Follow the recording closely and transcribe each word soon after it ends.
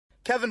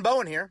Kevin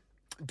Bowen here.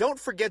 Don't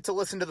forget to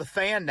listen to The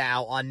Fan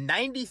now on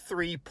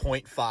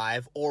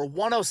 93.5 or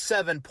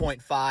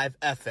 107.5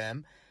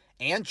 FM,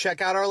 and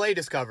check out our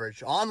latest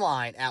coverage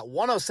online at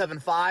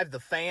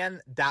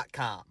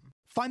 1075thefan.com.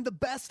 Find the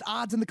best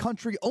odds in the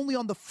country only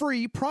on the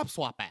free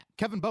PropSwap app.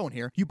 Kevin Bowen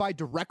here. You buy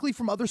directly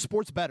from other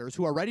sports bettors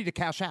who are ready to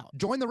cash out.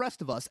 Join the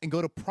rest of us and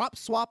go to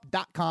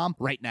PropSwap.com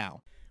right now.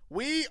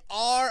 We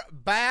are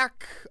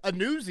back. A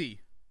newsie.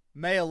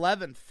 May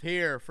 11th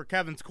here for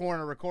Kevin's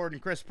Corner, recording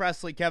Chris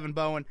Presley, Kevin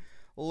Bowen,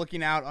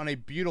 looking out on a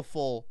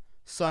beautiful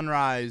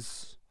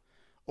sunrise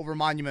over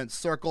Monument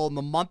Circle. And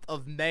the month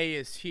of May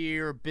is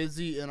here,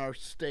 busy in our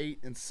state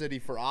and city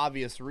for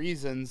obvious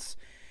reasons.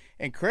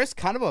 And Chris,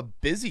 kind of a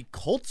busy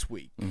Colts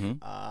week.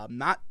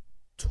 Not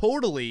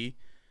totally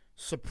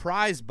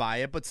surprised by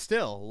it, but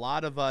still a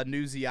lot of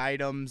newsy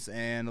items,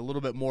 and a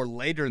little bit more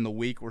later in the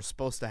week. We're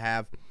supposed to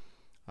have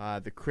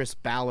the Chris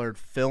Ballard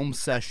film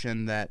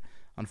session that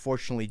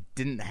unfortunately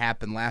didn't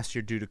happen last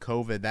year due to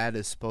COVID. That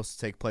is supposed to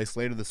take place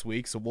later this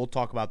week, so we'll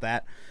talk about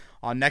that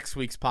on next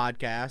week's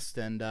podcast.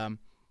 And I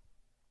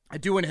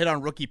do want to hit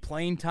on rookie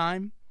playing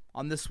time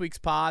on this week's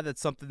pod.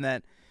 That's something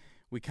that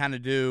we kind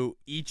of do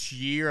each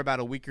year about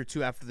a week or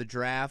two after the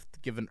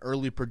draft, give an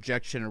early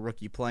projection of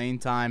rookie playing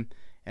time,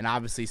 and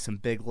obviously some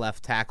big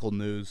left tackle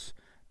news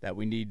that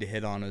we need to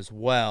hit on as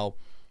well.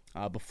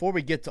 Before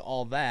we get to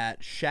all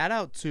that, shout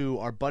out to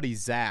our buddy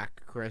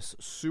Zach, Chris,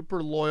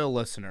 super loyal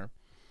listener.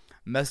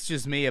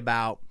 Messages me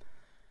about,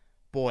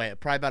 probably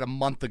about a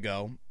month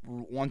ago,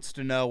 wants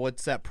to know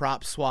what's that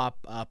prop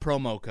swap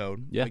promo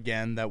code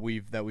again that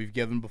we've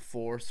given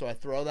before. So I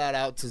throw that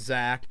out to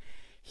Zach.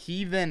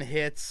 He then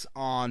hits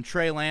on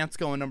Trey Lance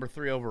going number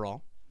 3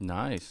 overall.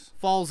 Nice.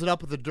 Follows it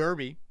up with a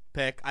Derby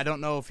pick. I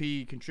don't know if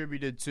he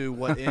contributed to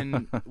what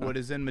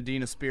is in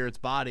Medina Spirit's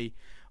body,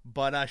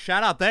 but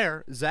shout out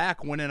there,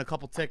 Zach winning a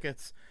couple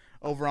tickets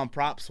over on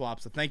Prop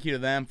Swap. So thank you to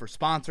them for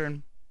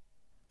sponsoring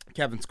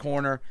Kevin's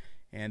Corner.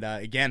 And,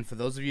 again, for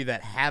those of you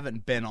that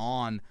haven't been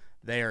on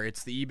there,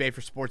 it's the eBay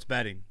for sports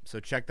betting. So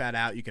check that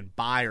out. You can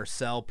buy or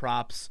sell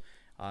props,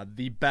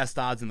 the best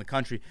odds in the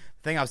country.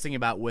 The thing I was thinking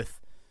about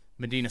with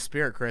Medina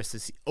Spirit, Chris,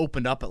 is he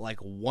opened up at like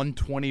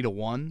 120 to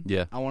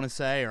 1, I want to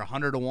say, or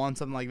 100 to 1,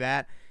 something like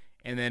that,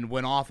 and then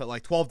went off at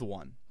like 12 to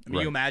 1. I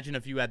mean, you imagine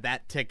if you had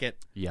that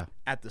ticket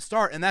at the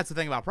start. And that's the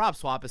thing about Prop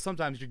Swap is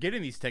sometimes you're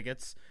getting these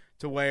tickets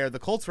to where the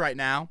Colts right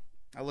now,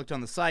 I looked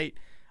on the site,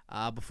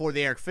 before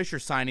the Eric Fisher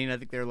signing, I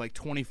think they were like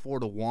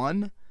 24 to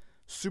 1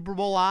 Super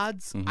Bowl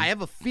odds. I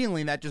have a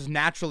feeling that just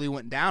naturally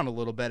went down a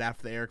little bit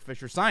after the Eric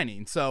Fisher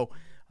signing. So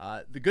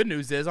the good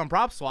news is on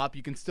Prop Swap,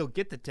 you can still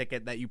get the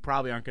ticket that you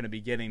probably aren't going to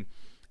be getting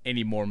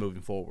anymore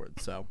moving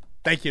forward. So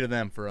thank you to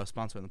them for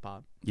sponsoring the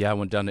pod. Yeah, I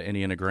went down to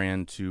Indiana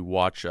Grand to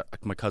watch.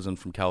 My cousin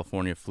from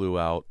California flew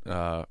out.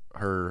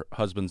 Her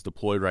husband's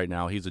deployed right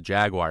now. He's a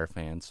Jaguar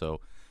fan,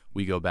 so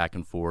we go back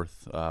and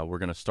forth. We're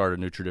going to start a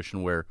new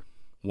tradition where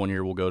one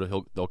year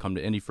they'll come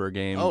to Indy for a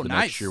game. Oh, the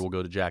nice. Next year we'll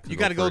go to Jacksonville. You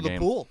got to go to the game.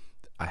 pool.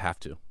 I have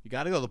to. You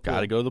got to go to the pool.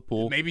 Got to go to the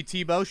pool. Maybe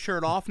Tebow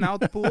shirt off now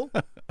at the pool.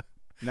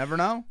 Never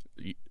know.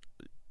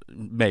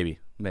 Maybe.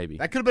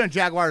 That could have been a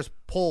Jaguars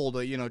poll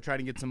to try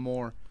to get some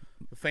more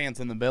fans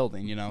in the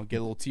building. Get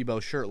a little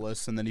Tebow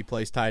shirtless, and then he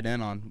plays tight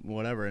end on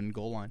whatever in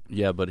goal line.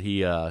 Yeah, but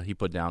he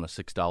put down a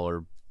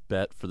 $6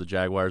 bet for the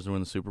Jaguars to win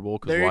the Super Bowl,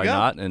 because There you why go.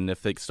 not? And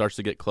if it starts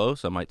to get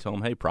close, I might tell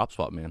him, hey, prop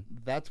swap, man.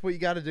 That's what you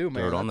got to do,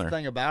 man. Throw it on That's there. the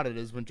thing about it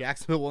is when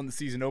Jacksonville won the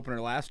season opener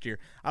last year,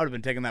 I would have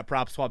been taking that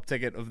prop swap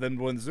ticket of them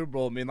to win the Super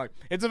Bowl and being like,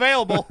 it's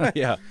available.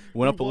 Yeah,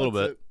 went up a little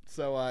bit.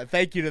 So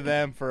thank you to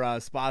them for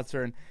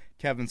sponsoring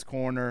Kevin's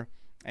Corner.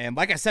 And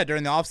like I said,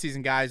 during the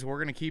offseason, guys, we're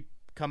going to keep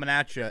coming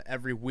at you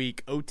every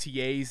week.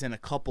 OTAs in a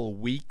couple of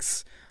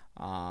weeks.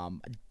 I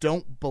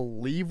don't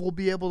believe we'll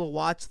be able to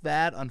watch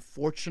that,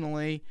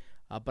 unfortunately.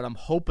 But I'm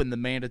hoping the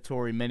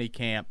mandatory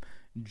minicamp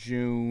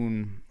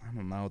June, I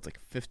don't know, it's like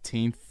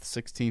 15th,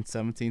 16th,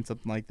 17th,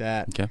 something like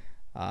that. Okay.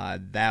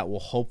 That will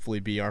hopefully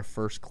be our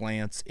first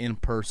glance in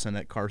person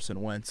at Carson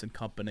Wentz and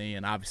company,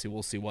 and obviously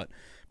we'll see what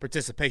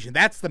participation.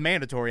 That's the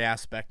mandatory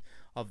aspect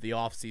of the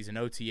offseason.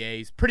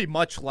 OTAs, pretty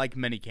much like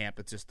minicamp,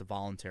 it's just the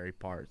voluntary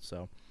part.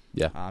 So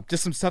yeah,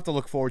 just some stuff to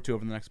look forward to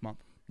over the next month.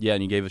 Yeah,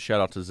 and you gave a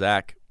shout-out to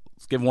Zach.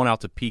 Let's give one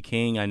out to P.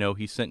 King. I know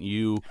he sent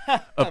you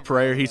a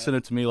prayer. He sent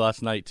it to me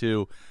last night,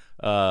 too.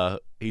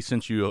 He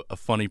sent you a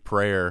funny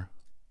prayer,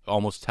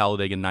 almost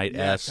Talladega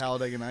Night-esque. Yeah,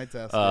 Talladega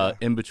Nights-esque.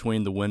 In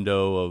between the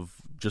window of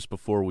just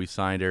before we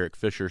signed Eric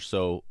Fisher.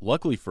 So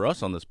luckily for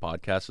us on this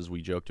podcast, as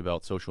we joked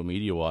about social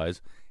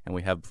media-wise, and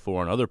we have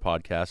before on other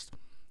podcasts,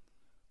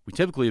 we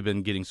typically have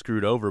been getting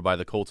screwed over by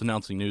the Colts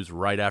announcing news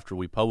right after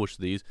we publish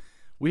these.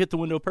 We hit the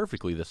window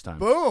perfectly this time.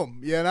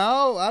 Boom.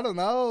 I don't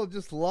know,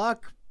 just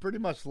luck, pretty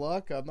much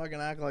luck. I'm not going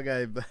to act like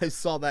I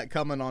saw that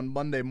coming on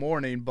Monday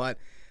morning, but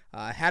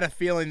I had a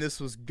feeling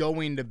this was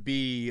going to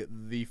be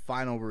the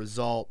final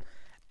result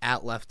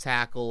at left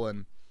tackle,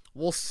 and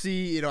we'll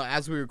see.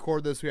 As we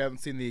record this, we haven't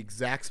seen the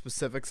exact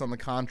specifics on the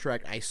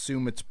contract. I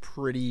assume it's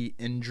pretty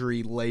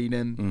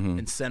injury-laden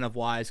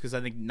incentive-wise, because I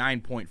think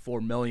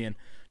 $9.4 million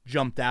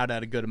jumped out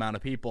at a good amount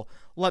of people.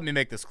 Let me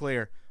make this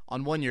clear.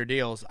 on one-year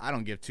deals, I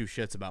don't give two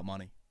shits about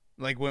money.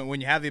 Like, when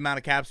you have the amount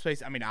of cap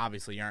space, I mean,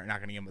 obviously, you're not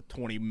going to give him a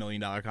 $20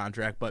 million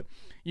contract, but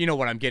you know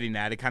what I'm getting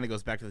at. It kind of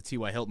goes back to the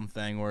T.Y. Hilton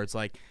thing where it's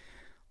like,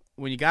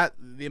 when you got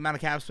the amount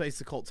of cap space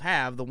the Colts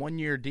have, the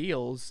one-year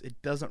deals,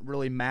 it doesn't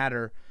really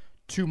matter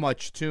too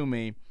much to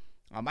me.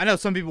 I know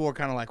some people were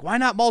kind of like, why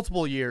not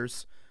multiple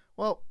years?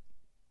 Well,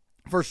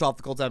 first off,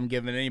 the Colts haven't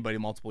given anybody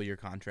multiple-year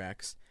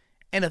contracts.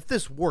 And if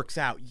this works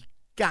out, you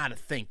got to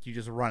think you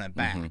just run it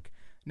back. Mm-hmm.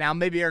 Now,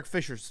 maybe Eric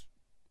Fisher's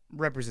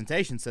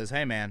representation says,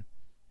 hey, man,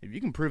 if you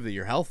can prove that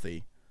you're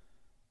healthy,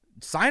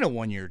 sign a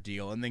one-year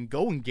deal and then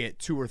go and get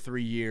 2 or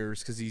 3 years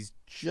because he's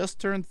just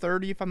turned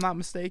 30, if I'm not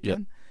mistaken. Yep.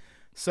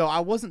 So I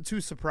wasn't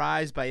too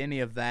surprised by any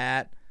of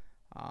that.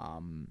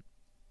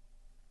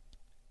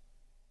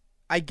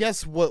 I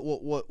guess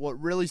what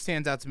really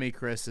stands out to me,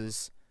 Chris,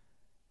 is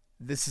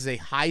this is a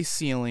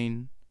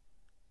high-ceiling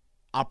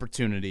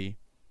opportunity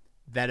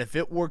that if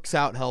it works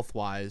out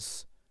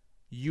health-wise,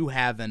 you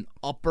have an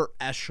upper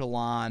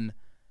echelon,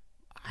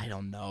 I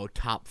don't know,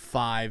 top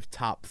 5,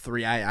 top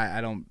 3.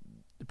 I don't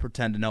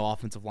pretend to know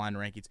offensive line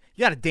rankings.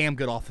 You got a damn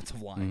good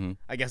offensive line, mm-hmm.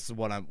 I guess is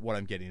what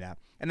I'm getting at.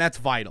 And that's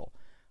vital.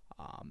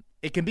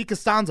 It can be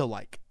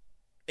Costanzo-like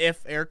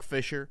if Eric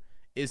Fisher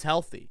is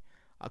healthy.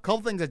 A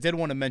couple things I did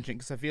want to mention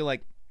because I feel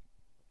like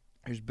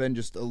there's been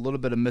just a little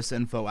bit of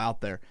misinfo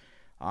out there.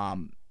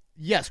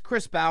 Yes,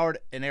 Chris Ballard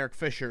and Eric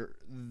Fisher,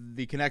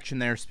 the connection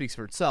there speaks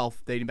for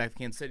itself, dating back to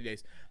Kansas City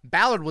days.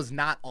 Ballard was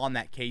not on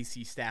that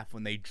KC staff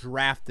when they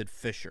drafted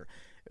Fisher.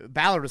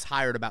 Ballard was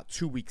hired about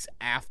 2 weeks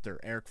after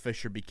Eric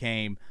Fisher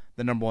became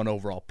the number 1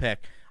 overall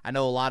pick. I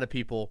know a lot of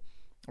people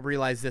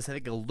realize this, I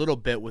think, a little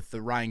bit with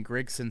the Ryan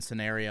Grigson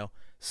scenario.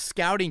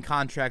 Scouting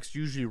contracts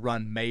usually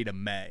run May to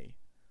May.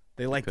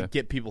 They like to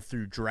get people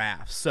through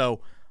drafts. So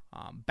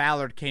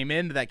Ballard came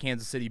into that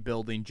Kansas City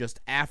building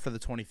just after the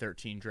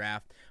 2013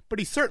 draft, but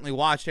he certainly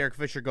watched Eric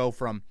Fisher go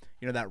from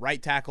that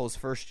right tackle his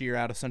first year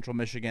out of Central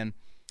Michigan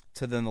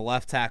to then the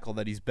left tackle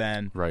that he's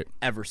been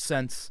ever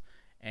since.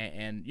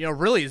 And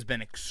really has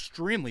been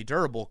extremely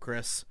durable,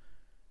 Chris,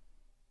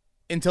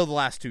 until the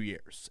last 2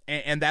 years.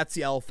 And that's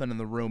the elephant in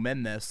the room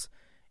in this.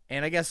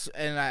 And I guess,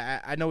 and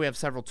I know we have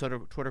several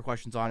Twitter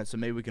questions on it, so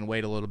maybe we can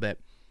wait a little bit.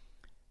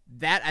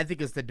 That, I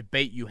think, is the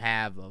debate you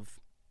have of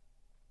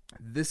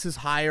this is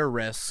higher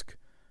risk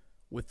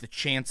with the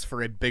chance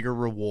for a bigger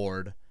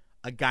reward.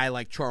 A guy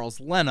like Charles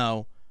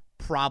Leno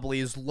probably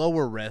is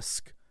lower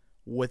risk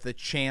with a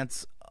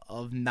chance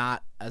of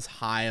not as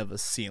high of a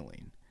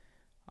ceiling.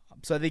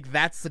 So I think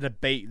that's the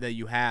debate that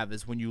you have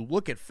is when you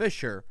look at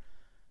Fisher,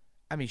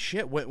 I mean,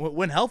 shit,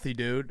 when healthy,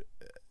 dude,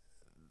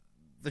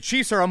 the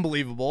Chiefs are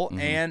unbelievable, mm-hmm.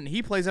 and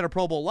he plays at a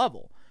Pro Bowl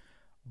level.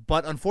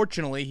 But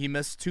unfortunately, he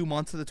missed 2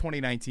 months of the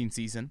 2019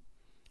 season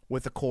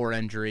with a core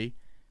injury,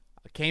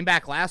 came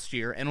back last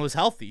year and was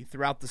healthy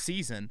throughout the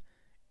season,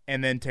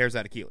 and then tears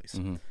that Achilles.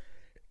 Mm-hmm.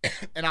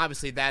 And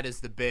obviously that is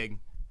the big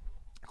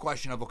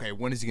question of, okay,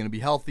 when is he going to be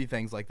healthy,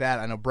 things like that.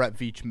 I know Brett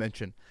Veach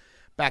mentioned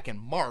back in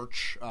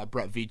March,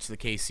 Brett Veach, the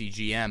KC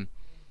GM,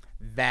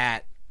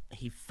 that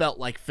he felt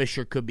like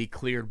Fisher could be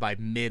cleared by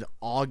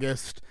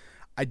mid-August.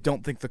 I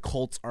don't think the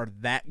Colts are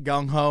that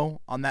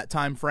gung-ho on that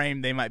time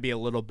frame. They might be a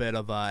little bit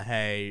of a,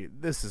 hey,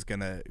 this is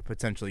going to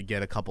potentially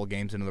get a couple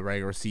games into the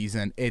regular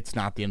season. It's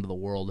not the end of the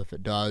world if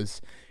it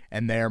does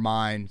in their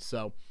mind.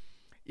 So,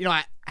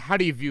 how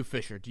do you view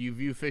Fisher? Do you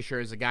view Fisher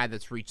as a guy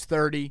that's reached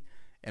 30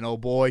 and, oh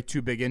boy,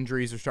 2 big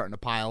injuries are starting to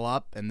pile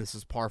up and this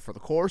is par for the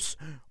course?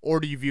 Or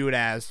do you view it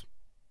as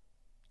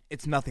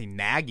it's nothing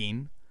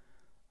nagging?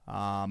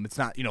 It's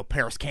not,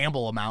 Paris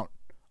Campbell amount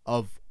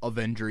of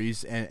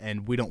injuries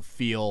and we don't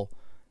feel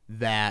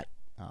that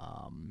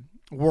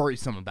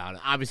worrisome about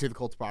it. Obviously, the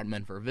Colts brought him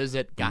in for a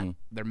visit, got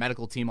their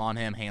medical team on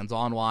him,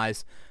 hands-on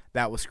wise.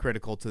 That was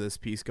critical to this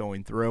piece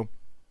going through.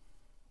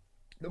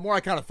 The more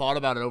I kind of thought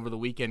about it over the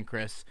weekend,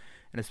 Chris,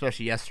 and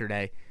especially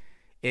yesterday,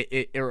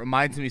 it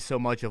reminds me so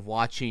much of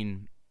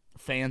watching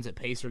fans at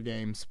Pacer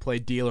games play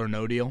Deal or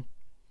No Deal.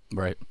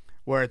 Right.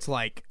 Where it's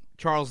like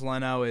Charles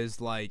Leno is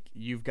like,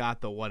 you've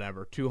got the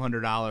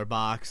 $200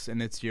 box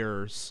and it's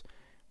yours,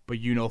 but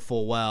you know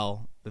full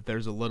well that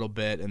there's a little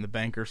bit and the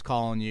banker's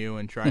calling you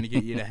and trying to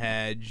get you to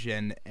hedge,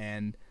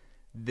 and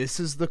this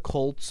is the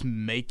Colts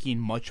making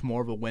much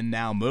more of a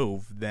win-now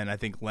move than I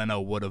think Leno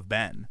would have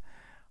been.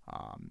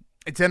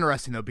 It's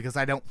interesting, though, because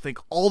I don't think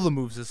all the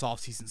moves this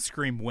offseason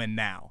scream win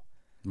now.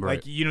 Right.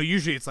 Like,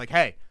 usually it's like,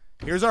 hey,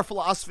 here's our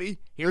philosophy,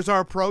 here's our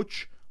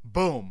approach,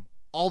 boom,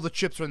 all the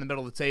chips are in the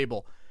middle of the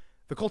table.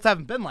 The Colts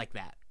haven't been like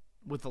that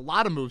with a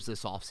lot of moves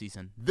this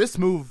offseason. This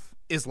move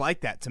is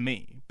like that to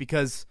me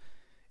because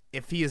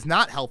if he is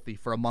not healthy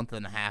for a month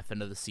and a half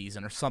into the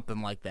season or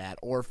something like that,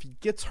 or if he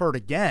gets hurt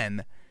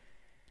again,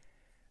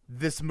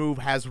 this move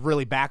has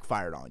really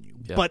backfired on you.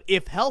 Yeah. But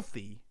if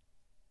healthy,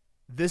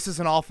 this is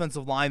an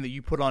offensive line that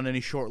you put on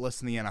any short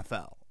list in the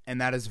NFL, and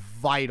that is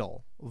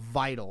vital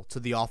to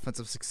the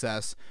offensive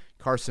success,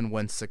 Carson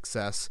Wentz's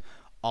success,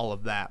 all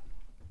of that.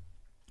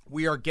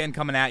 We are again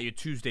coming at you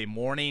Tuesday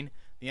morning.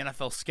 The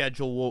NFL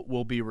schedule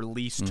will be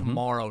released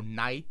tomorrow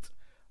night.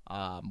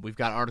 We've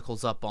got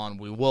articles up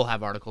we will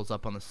have articles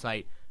up on the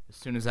site as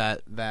soon as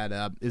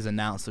that is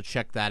announced, so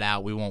check that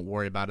out. We won't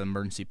worry about an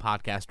emergency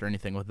podcast or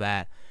anything with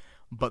that.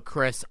 But,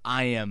 Chris,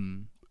 I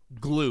am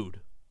glued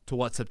to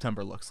what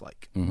September looks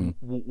like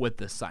with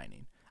this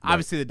signing. Right.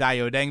 Obviously, the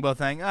Dayo Dengbo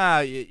thing,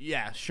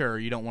 yeah, sure,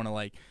 you don't want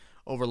to,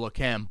 overlook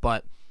him.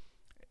 But,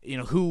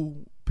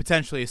 who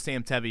potentially is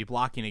Sam Tevi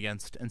blocking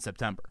against in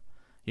September?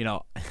 You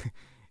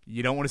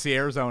don't want to see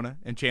Arizona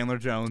and Chandler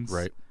Jones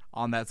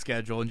on that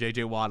schedule and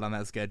J.J. Watt on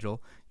that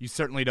schedule. You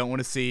certainly don't want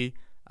to see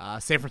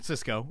San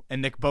Francisco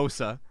and Nick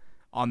Bosa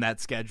on that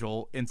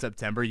schedule in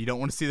September. You don't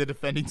want to see the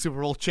defending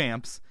Super Bowl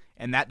champs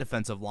and that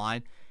defensive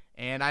line.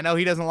 And I know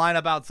he doesn't line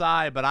up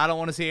outside, but I don't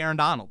want to see Aaron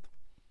Donald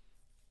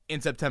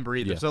in September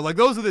either. Yeah. So,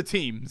 those are the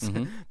teams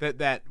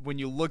that when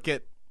you look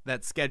at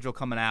that schedule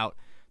coming out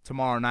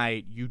tomorrow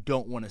night, you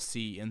don't want to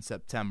see in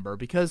September,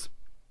 because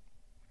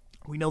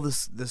we know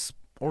this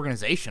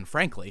organization,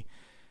 frankly,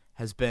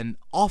 has been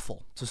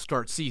awful to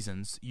start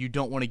seasons. You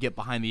don't want to get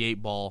behind the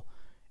 8 ball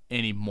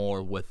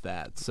anymore with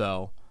that.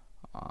 So,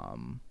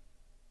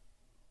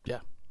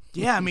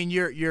 yeah. I mean,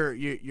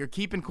 you're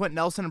keeping Quentin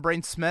Nelson and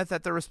Braden Smith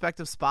at their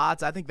respective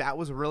spots. I think that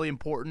was really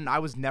important. I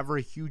was never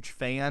a huge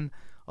fan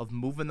of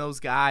moving those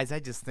guys. I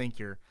just think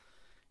you're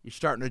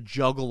starting to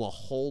juggle a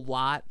whole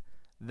lot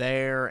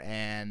there,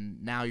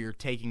 and now you're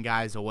taking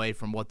guys away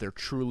from what they're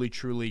truly,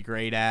 truly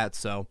great at.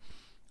 So,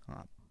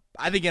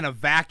 I think in a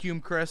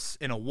vacuum, Chris,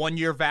 in a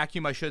 1-year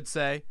vacuum, I should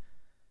say,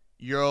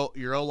 your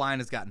O-line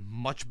has gotten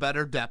much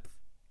better depth.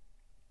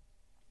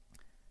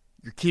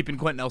 You're keeping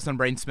Quentin Nelson and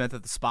Braden Smith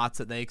at the spots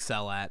that they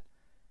excel at.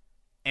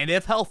 And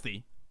if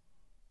healthy,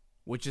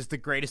 which is the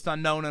greatest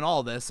unknown in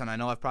all this, and I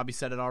know I've probably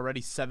said it already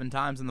 7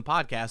 times in the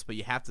podcast, but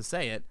you have to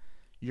say it,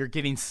 you're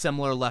getting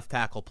similar left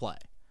tackle play.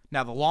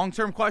 Now, the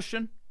long-term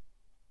question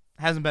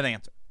hasn't been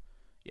answered.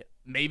 Yeah,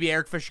 maybe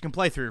Eric Fisher can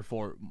play 3 or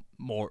 4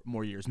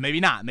 more years. Maybe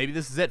not. Maybe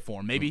this is it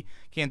for him. Maybe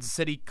Kansas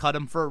City cut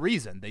him for a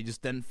reason. They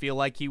just didn't feel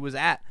like he was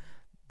at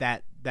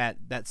that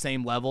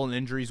same level, and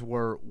injuries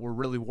were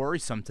really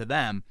worrisome to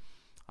them.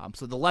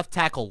 So the left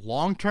tackle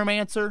long-term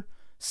answer,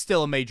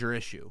 still a major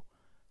issue.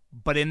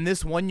 But in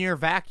this 1-year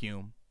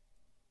vacuum,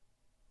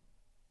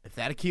 if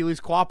that Achilles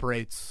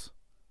cooperates,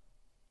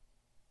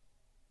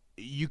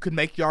 you could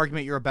make the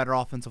argument you're a better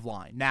offensive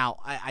line. Now,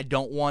 I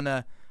don't want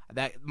to –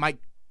 that might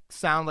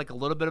sound like a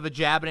little bit of a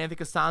jab at Anthony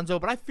Costanzo,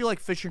 but I feel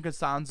like Fisher and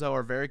Costanzo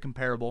are very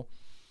comparable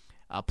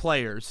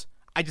players.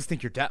 I just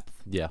think your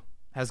depth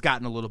has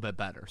gotten a little bit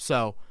better.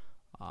 So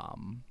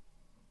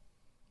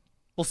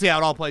we'll see how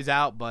it all plays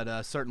out,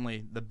 but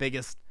certainly the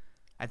biggest,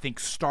 I think,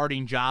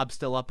 starting job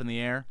still up in the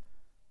air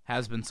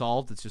has been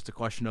solved. It's just a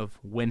question of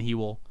when he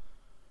will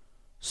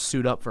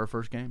suit up for a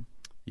first game.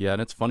 Yeah,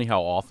 and it's funny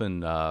how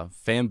often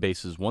fan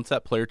bases, once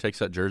that player takes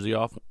that jersey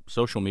off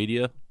social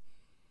media,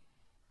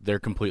 they're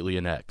completely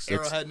in X.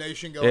 Arrowhead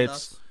Nation going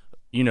nuts.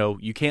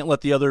 You can't let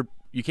the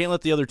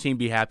other team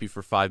be happy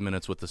for 5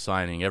 minutes with the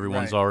signing.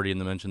 Everyone's already in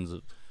the mentions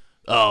of,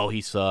 oh,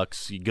 he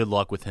sucks. Good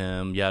luck with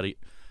him. Yada.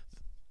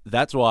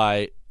 That's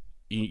why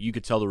you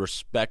could tell the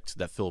respect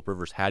that Phillip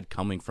Rivers had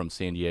coming from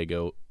San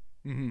Diego.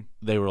 Mm-hmm.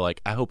 They were like,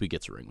 I hope he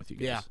gets a ring with you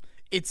guys. Yeah,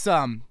 it's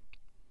I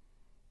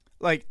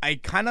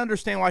kind of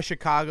understand why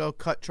Chicago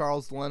cut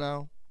Charles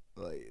Leno.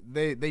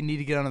 They need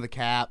to get under the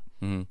cap.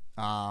 Mm-hmm.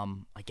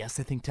 I guess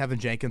I think Tevin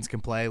Jenkins can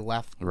play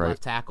left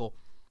tackle.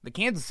 The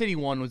Kansas City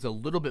one was a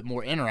little bit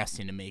more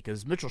interesting to me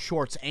because Mitchell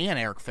Schwartz and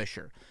Eric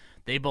Fisher,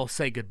 they both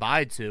say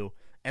goodbye to,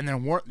 and there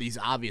weren't these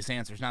obvious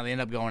answers. Now they end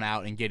up going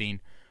out and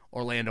getting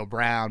Orlando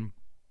Brown.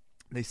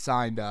 They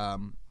signed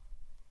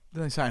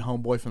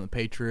homeboy from the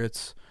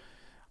Patriots,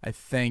 I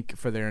think,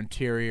 for their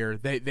interior.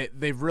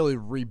 They've really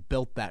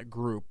rebuilt that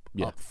group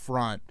up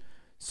front.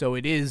 So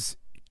it is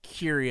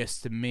curious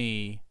to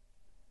me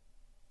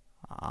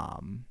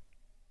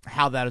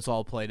how that has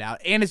all played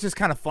out. And it's just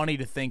kind of funny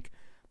to think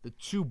the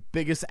 2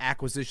 biggest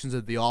acquisitions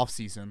of the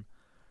offseason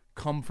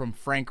come from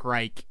Frank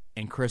Reich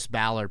and Chris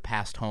Ballard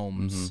past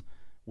homes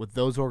with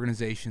those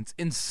organizations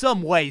in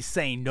some way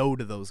saying no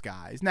to those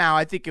guys. Now,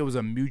 I think it was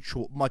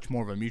much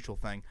more of a mutual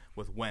thing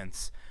with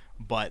Wentz,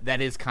 but that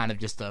is kind of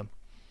just a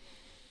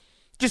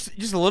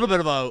little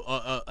bit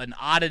of an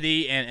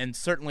oddity and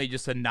certainly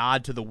just a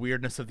nod to the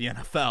weirdness of the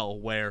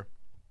NFL where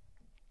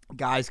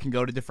guys can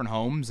go to different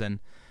homes and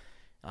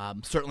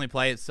certainly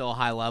play at still a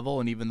high level.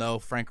 And even though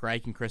Frank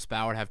Reich and Chris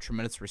Ballard have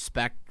tremendous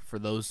respect for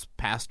those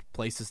past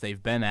places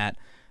they've been at,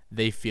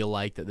 they feel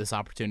like that this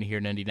opportunity here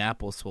in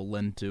Indianapolis will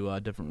lend to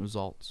different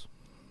results.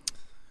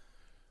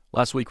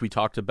 Last week we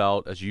talked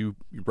about, as you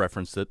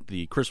referenced it,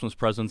 the Christmas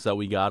presents that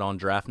we got on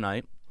draft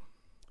night.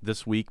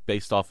 This week,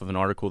 based off of an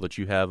article that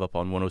you have up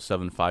on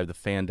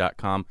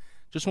 1075thefan.com,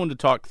 just wanted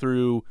to talk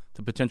through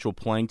the potential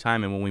playing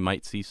time and when we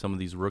might see some of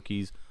these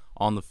rookies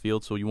on the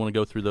field. So you want to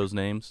go through those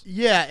names?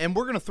 Yeah, and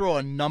we're going to throw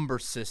a number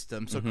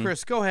system. So,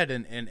 Chris, go ahead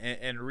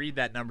and read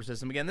that number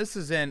system. Again, this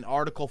is in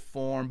article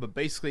form, but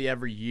basically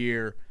every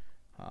year,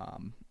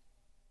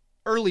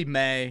 early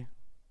May,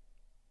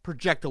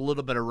 project a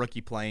little bit of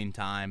rookie playing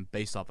time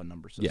based off a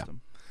number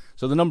system. Yeah.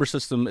 So the number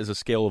system is a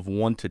scale of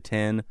 1 to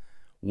 10,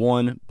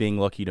 1, being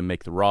lucky to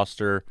make the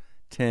roster.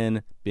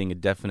 10, being a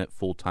definite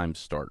full-time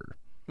starter.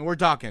 And we're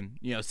talking,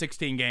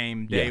 16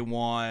 game, day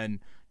one,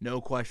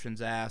 no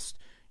questions asked.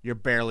 You're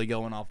barely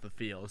going off the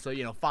field.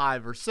 So,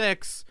 5 or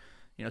 6,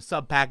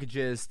 sub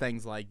packages,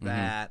 things like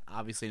that.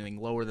 Obviously, anything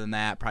lower than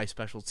that, probably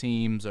special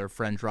teams or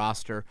fringe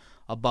roster.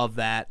 Above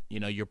that,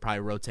 you're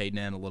probably rotating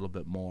in a little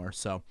bit more.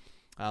 So,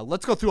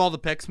 let's go through all the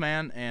picks,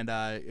 man. And,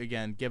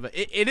 again,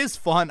 it is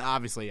fun.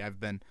 Obviously, I've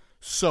been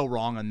so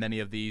wrong on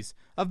many of these.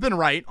 I've been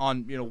right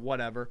on,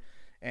 whatever.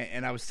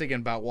 And I was thinking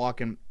about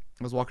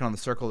I was walking on the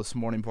circle this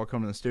morning before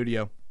coming to the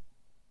studio.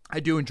 I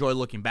do enjoy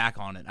looking back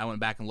on it. I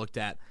went back and looked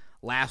at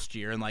last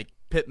year, and like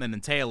Pittman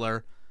and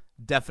Taylor,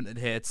 definite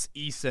hits.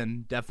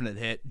 Eason, definite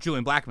hit.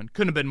 Julian Blackmon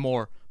couldn't have been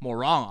more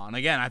wrong on.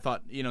 Again, I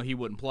thought he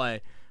wouldn't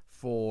play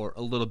for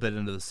a little bit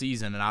into the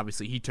season, and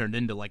obviously he turned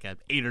into like an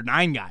 8 or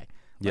 9 guy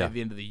at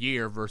the end of the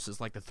year versus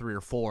like the 3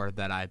 or 4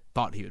 that I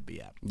thought he would be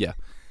at. Yeah.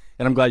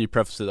 And I'm glad you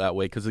prefaced it that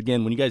way because,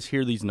 again, when you guys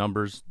hear these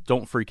numbers,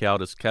 don't freak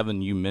out. As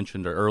Kevin, you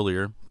mentioned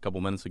earlier, a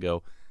couple minutes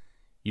ago,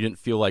 you didn't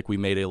feel like we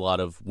made a lot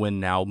of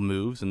win-now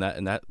moves, and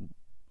that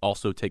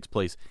also takes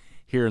place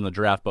here in the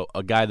draft. But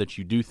a guy that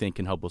you do think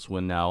can help us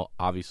win now,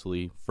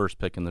 obviously, first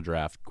pick in the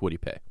draft, Kwity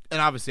Paye. And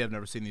obviously I've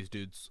never seen these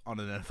dudes on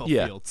an NFL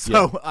field,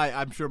 so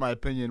I'm sure my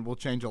opinion will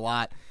change a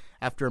lot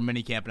after a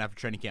minicamp and after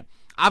training camp.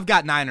 I've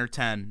got 9 or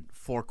 10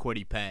 for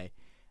Kwity Paye,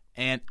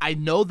 and I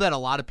know that a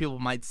lot of people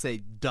might say,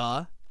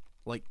 duh,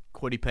 like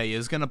Kwity Paye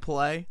is going to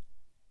play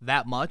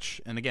that much.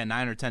 And again,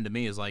 9 or 10 to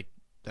me is like,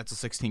 that's a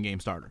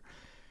 16-game starter.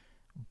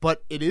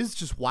 But it is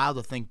just wild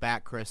to think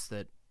back, Chris,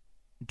 that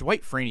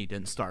Dwight Freeney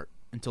didn't start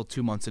until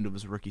 2 months into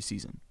his rookie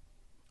season.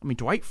 I mean,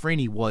 Dwight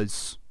Freeney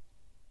was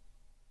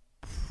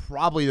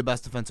probably the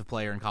best defensive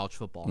player in college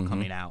football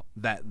coming out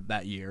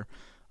that year.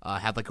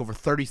 Had like over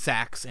 30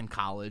 sacks in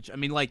college. I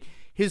mean, like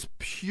his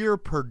pure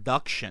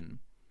production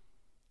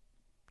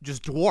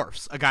just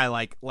dwarfs a guy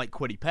like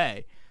Kwity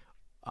Paye.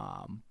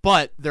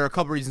 But there are a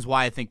couple reasons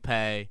why I think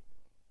Paye,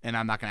 and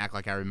I'm not going to act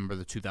like I remember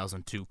the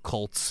 2002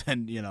 Colts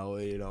and,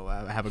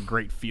 I have a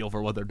great feel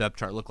for what their depth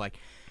chart looked like.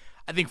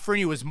 I think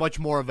Freeney was much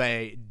more of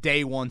a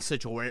day one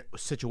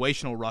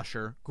situational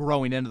rusher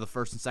growing into the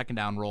first and second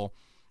down role.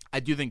 I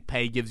do think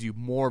Paye gives you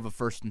more of a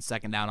first and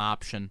second down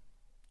option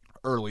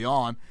early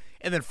on.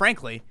 And then,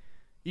 frankly,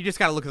 you just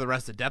got to look at the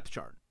rest of the depth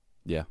chart.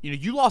 Yeah.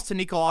 You lost to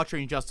Nico Autry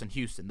and Justin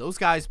Houston. Those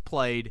guys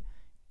played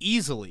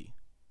easily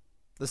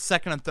the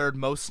second and third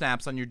most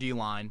snaps on your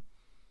D-line,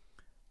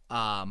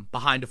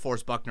 behind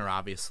DeForest Buckner,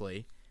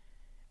 obviously.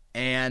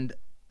 And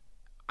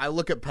I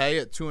look at Paye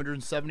at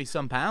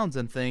 270-some pounds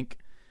and think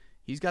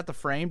he's got the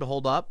frame to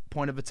hold up,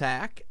 point of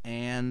attack,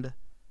 and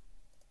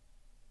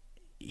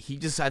he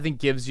just, I think,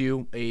 gives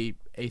you a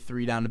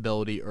 3-down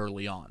ability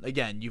early on.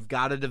 Again, you've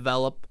got to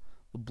develop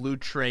the blue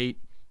trait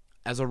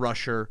as a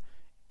rusher,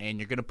 and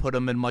you're going to put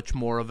him in much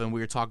more of, and we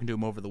were talking to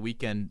him over the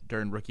weekend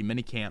during rookie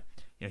minicamp,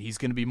 he's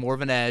going to be more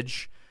of an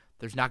edge.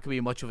 There's not going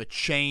to be much of a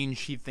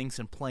change, he thinks,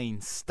 in playing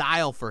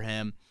style for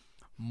him,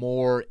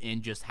 more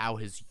in just how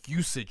his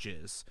usage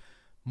is.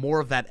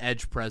 More of that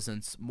edge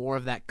presence, more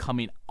of that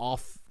coming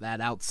off that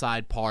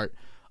outside part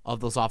of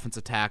those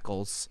offensive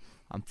tackles.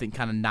 I'm thinking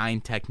kind of 9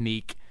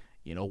 technique,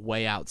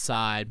 way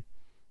outside.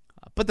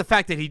 But the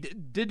fact that he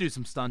did do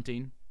some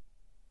stunting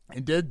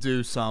and did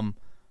do some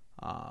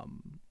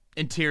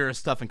interior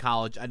stuff in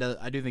college, I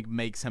do think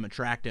makes him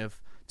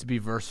attractive to be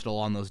versatile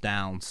on those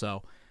downs.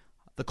 So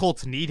the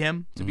Colts need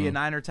him to be a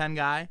 9 or 10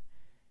 guy,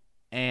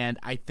 and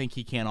I think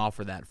he can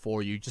offer that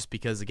for you just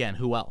because, again,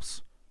 who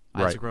else?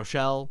 Right. Isaac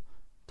Rochelle,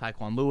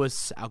 Tyquan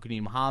Lewis,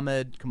 Al-Qadim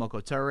Muhammad,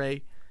 Kamoko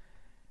Toure.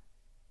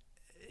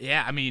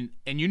 Yeah, I mean,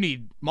 and you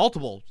need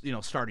multiple,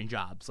 starting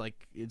jobs.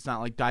 Like, it's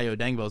not like Dayo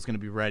Dengbo is going to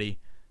be ready,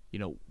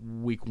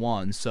 week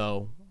 1.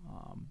 So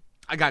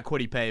I got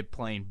Kwity Paye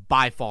playing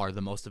by far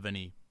the most of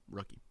any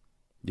rookie.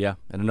 Yeah,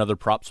 and another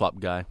prop swap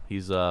guy.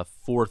 He's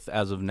 4th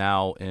as of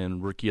now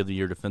in Rookie of the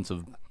Year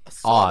defensive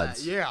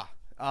odds. Yeah.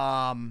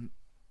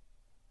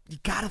 You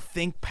got to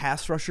think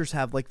pass rushers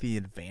have, like, the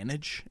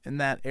advantage in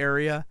that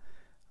area.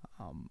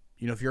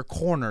 If you're a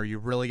corner, you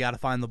really got to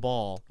find the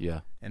ball.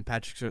 Yeah. And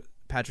Patrick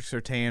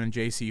Surtain and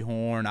J.C.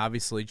 Horn,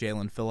 obviously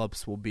Jalen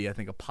Phillips will be, I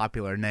think, a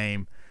popular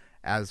name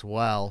as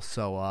well.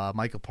 So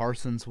Michael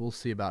Parsons, we'll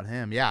see about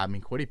him. Yeah, I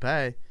mean, Kwity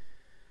Paye,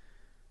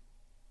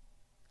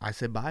 I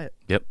say buy it.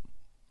 Yep.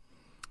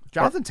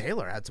 Jonathan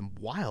Taylor had some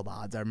wild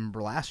odds. I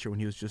remember last year when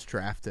he was just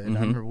drafted. I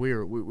remember we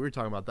were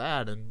talking about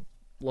that, and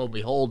lo and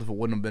behold, if it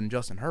wouldn't have been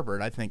Justin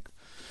Herbert, I think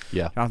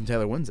Jonathan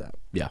Taylor wins that.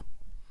 Yeah.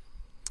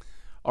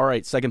 All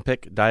right, second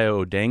pick,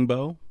 Dayo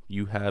Dengbo.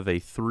 You have a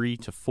 3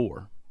 to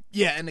 4.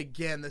 Yeah, and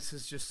again, this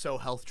is just so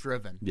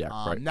health-driven. Yeah,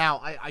 right. Now,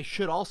 I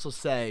should also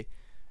say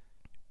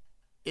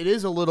it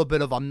is a little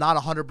bit of, I'm not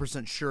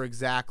 100% sure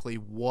exactly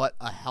what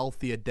a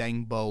healthy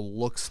Dengbo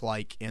looks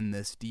like in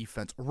this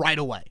defense right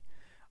away.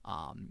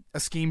 A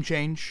scheme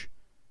change,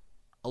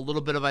 a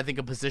little bit of, I think,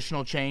 a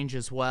positional change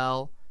as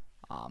well.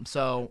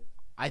 So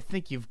I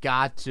think you've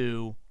got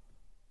to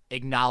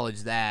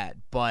acknowledge that.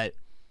 But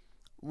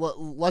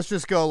let's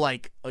just go,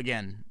 like,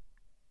 again,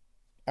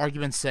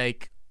 argument's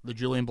sake, the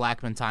Julian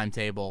Blackmon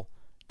timetable,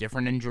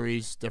 different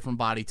injuries, different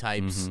body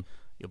types.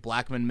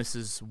 Blackmon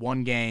misses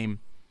one game.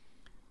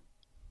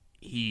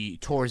 He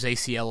tore his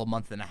ACL a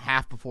month and a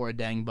half before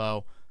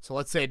Adengbo. So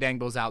let's say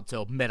Adengbo's out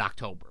till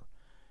mid-October.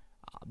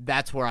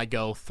 That's where I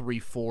go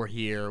 3-4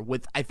 here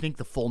with, I think,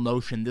 the full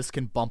notion this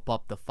can bump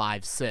up to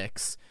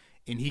 5-6,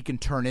 and he can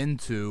turn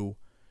into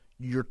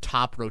your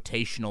top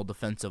rotational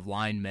defensive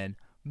lineman,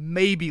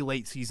 maybe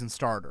late season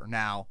starter.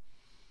 Now,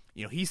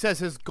 he says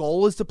his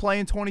goal is to play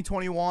in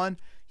 2021.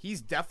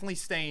 He's definitely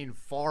staying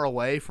far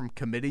away from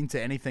committing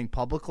to anything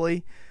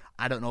publicly.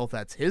 I don't know if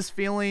that's his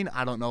feeling.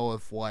 I don't know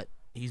if what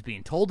he's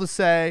being told to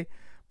say,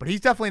 but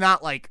he's definitely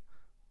not like,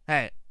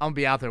 hey, I'm going to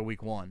be out there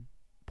week 1,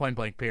 point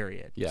blank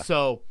period. Yeah.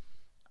 So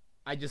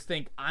I just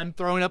think I'm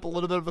throwing up a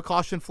little bit of a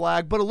caution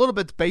flag, but a little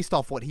bit based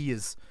off what he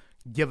has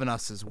given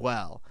us as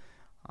well.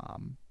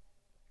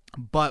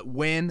 But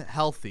when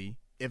healthy,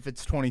 if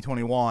it's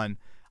 2021,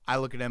 I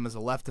look at him as a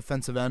left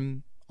defensive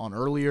end on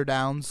earlier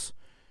downs,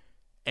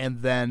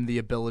 and then the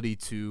ability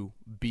to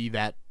be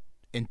that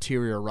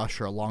interior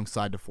rusher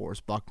alongside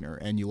DeForest Buckner.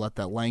 And you let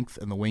that length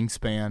and the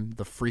wingspan,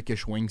 the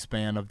freakish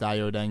wingspan of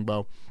Dayo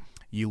Dengbo,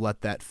 you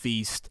let that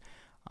feast.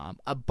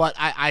 But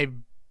I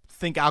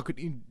think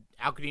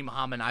Al-Qadim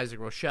Muhammad and Isaac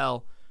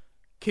Rochelle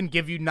can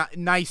give you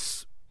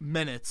nice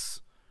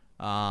minutes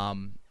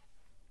on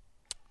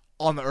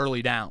the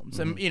early downs.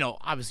 And,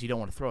 obviously you don't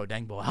want to throw a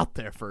Dengbo out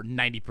there for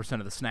 90%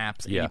 of the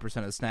snaps, 80%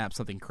 of the snaps,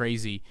 something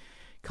crazy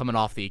coming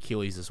off the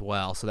Achilles as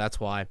well. So that's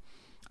why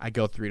I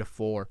go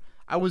 3-4.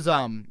 I was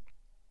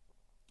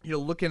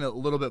looking a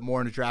little bit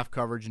more into draft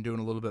coverage and doing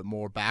a little bit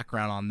more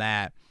background on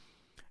that.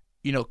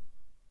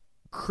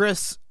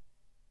 Chris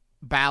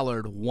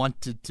Ballard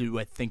wanted to,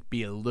 I think,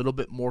 be a little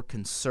bit more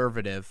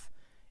conservative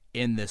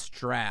in this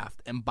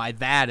draft. And by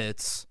that,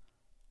 it's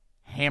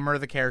hammer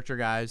the character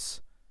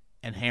guys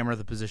and hammer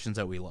the positions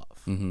that we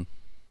love. Mm-hmm.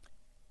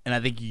 And I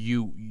think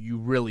you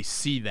really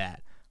see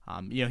that.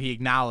 He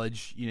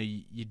acknowledged,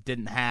 you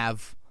didn't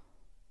have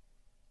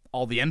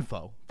all the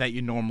info that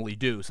you normally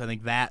do. So I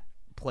think that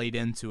played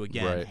into,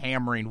 again,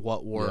 hammering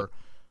what we're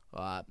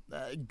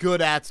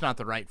good at's not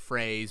the right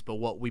phrase, but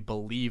what we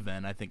believe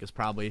in, I think, is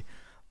probably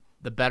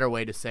the better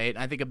way to say it.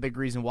 And I think a big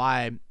reason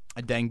why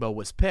Adengbo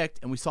was picked,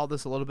 and we saw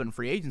this a little bit in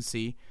free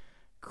agency,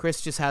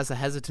 Chris just has a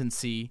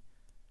hesitancy.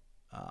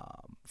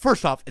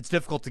 First off, it's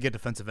difficult to get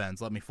defensive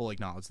ends. Let me fully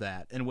acknowledge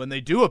that. And when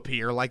they do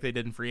appear, like they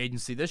did in free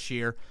agency this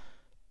year,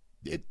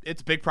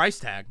 it's a big price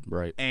tag.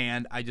 Right.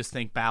 And I just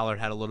think Ballard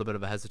had a little bit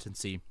of a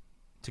hesitancy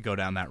to go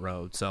down that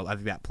road. So I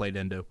think that played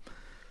into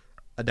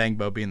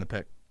Adengbo being the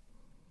pick.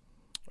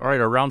 All right,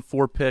 our round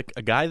 4 pick,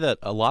 a guy that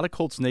a lot of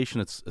Colts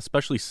Nation,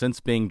 especially since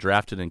being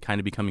drafted and kind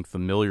of becoming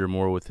familiar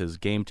more with his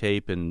game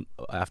tape and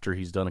after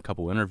he's done a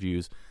couple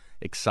interviews,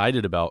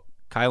 excited about,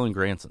 Kylen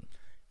Granson.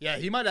 Yeah,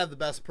 he might have the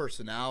best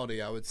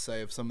personality, I would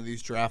say, of some of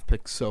these draft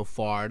picks so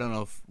far. I don't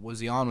know was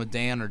he on with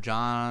Dan or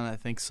John? I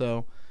think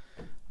so.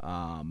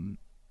 I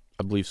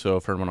believe so.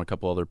 I've heard him on a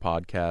couple other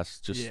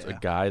podcasts. Just a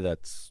guy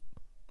that's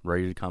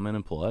ready to come in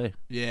and play.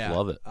 Yeah.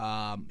 Love it.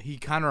 He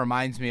kind of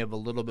reminds me of a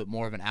little bit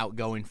more of an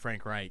outgoing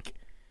Frank Reich.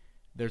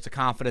 There's a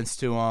confidence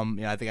to him.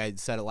 I think I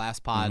said it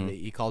last pod.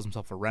 He calls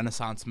himself a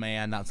Renaissance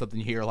man, not something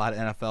you hear a lot of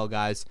NFL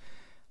guys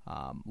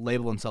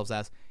label themselves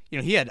as.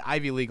 He had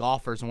Ivy League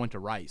offers and went to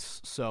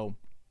Rice. So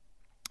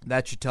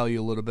that should tell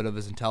you a little bit of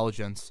his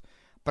intelligence.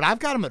 But I've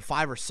got him at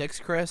 5 or 6,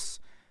 Chris.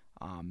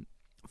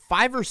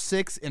 5 or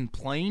 6 in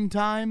playing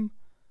time,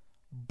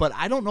 but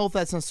I don't know if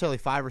that's necessarily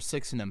 5 or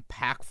 6 in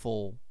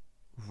impactful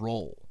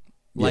role.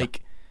 Yeah.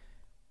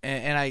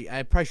 And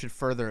I probably should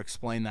further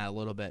explain that a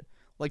little bit.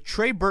 Like,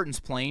 Trey Burton's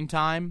playing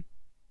time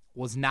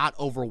was not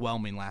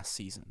overwhelming last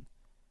season.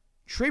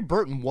 Trey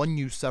Burton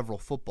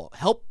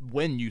helped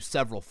win you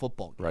several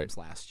football games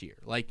last year.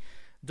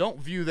 Don't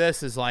view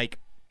this as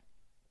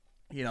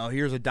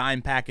here's a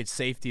dime package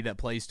safety that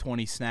plays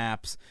 20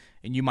 snaps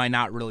and you might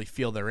not really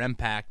feel their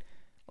impact.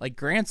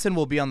 Granson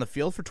will be on the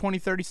field for 20,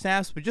 30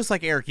 snaps, but just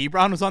like Eric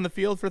Ebron was on the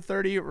field for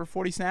 30 or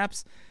 40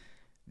 snaps,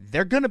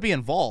 they're going to be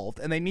involved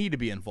and they need to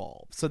be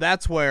involved. So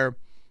that's where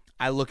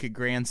I look at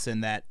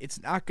Granson, that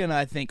it's not going to,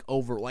 I think,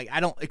 I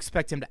don't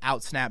expect him to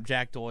out-snap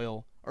Jack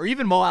Doyle or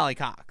even Mo Alley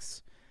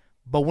Cox.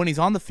 But when he's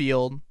on the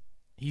field,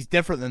 he's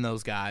different than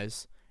those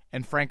guys,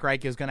 and Frank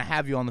Reich is going to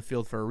have you on the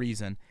field for a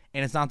reason,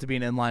 and it's not to be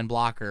an inline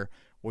blocker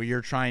where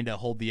you're trying to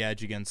hold the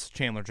edge against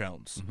Chandler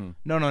Jones. Mm-hmm.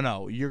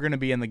 No. You're going to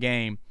be in the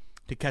game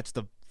to catch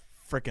the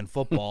frickin'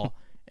 football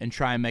and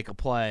try and make a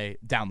play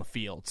down the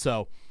field.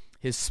 So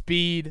his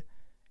speed,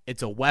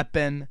 it's a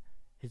weapon.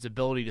 His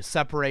ability to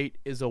separate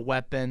is a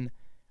weapon.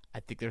 I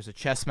think there's a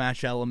chess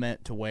match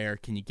element to where,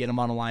 can you get him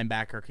on a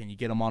linebacker? Can you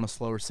get him on a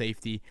slower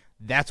safety?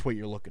 That's what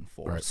you're looking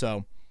for. Right.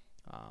 So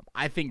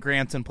I think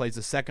Granson plays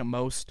the second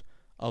most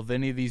of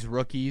any of these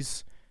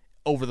rookies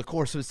over the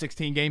course of a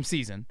 16-game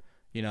season.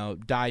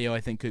 Dayo, I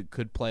think,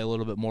 could play a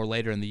little bit more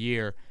later in the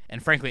year.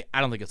 And frankly,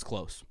 I don't think it's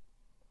close.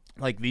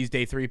 These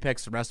day 3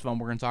 picks, the rest of them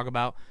we're going to talk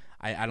about,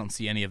 I don't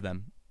see any of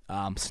them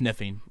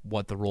sniffing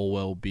what the role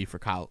will be for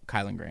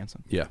Kylen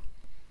Granson. Yeah.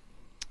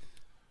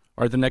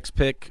 All right, the next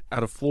pick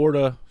out of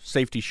Florida,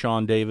 safety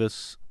Sean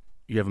Davis.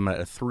 You have him at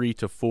a 3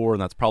 to 4,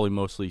 and that's probably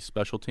mostly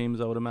special teams,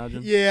 I would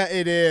imagine. Yeah,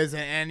 it is.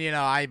 And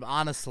I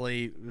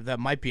honestly, that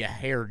might be a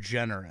hair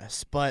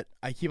generous, but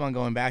I keep on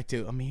going back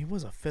to, he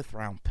was a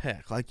 5th-round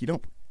pick. Like, you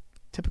don't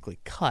typically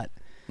cut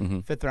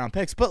 5th-round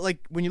picks. But, like,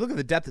 when you look at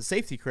the depth at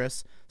safety,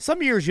 Chris,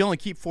 some years you only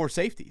keep 4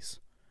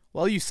 safeties.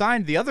 Well, you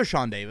signed the other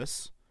Sean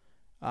Davis,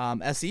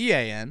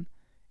 SEAN,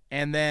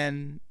 and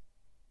then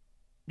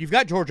you've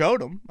got George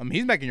Odom.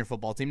 He's making your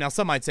football team. Now,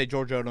 some might say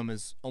George Odom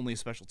is only a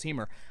special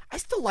teamer. I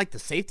still like the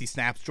safety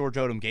snaps George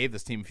Odom gave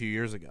this team a few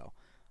years ago.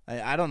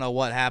 I don't know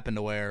what happened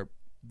to where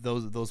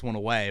those went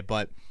away,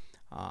 but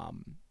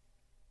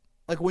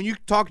like when you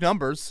talk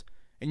numbers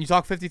and you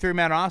talk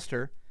 53-man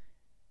roster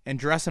and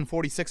dressing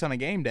 46 on a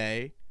game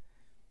day,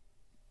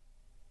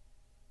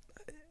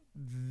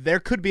 there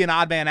could be an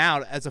odd man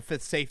out as a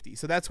 5th safety.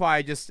 So that's why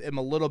I just am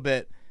a little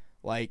bit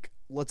like,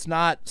 let's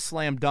not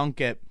slam dunk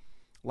it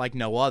like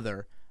no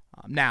other.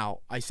 Now,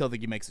 I still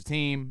think he makes a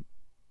team.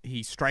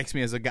 He strikes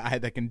me as a guy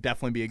that can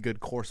definitely be a good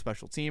core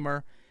special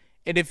teamer.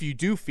 And if you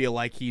do feel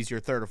like he's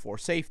your 3rd or 4th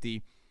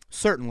safety,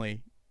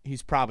 certainly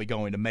he's probably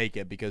going to make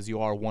it because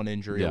you are one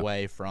injury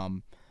away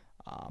from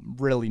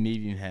really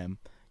needing him.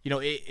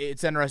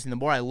 It's interesting. The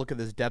more I look at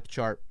this depth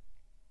chart,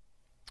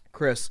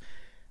 Chris,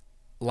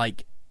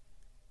 like,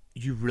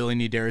 you really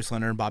need Darius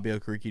Leonard and Bobby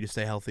Okereke to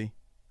stay healthy.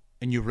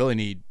 And you really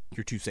need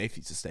your 2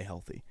 safeties to stay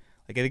healthy.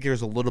 Like, I think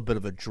there's a little bit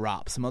of a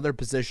drop. Some other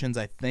positions,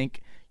 I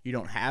think you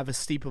don't have as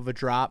steep of a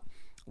drop.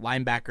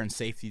 Linebacker and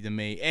safety to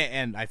me,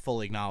 and I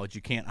fully acknowledge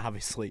you can't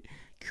obviously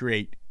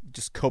create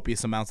just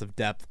copious amounts of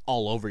depth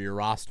all over your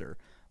roster,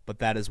 but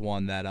that is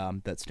one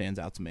that stands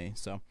out to me.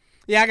 So,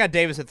 yeah, I got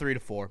Davis at 3 to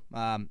 4.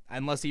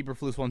 Unless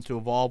Eberflus wants to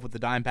evolve with the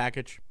dime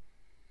package,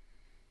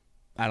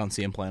 I don't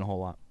see him playing a whole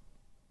lot.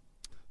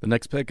 The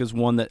next pick is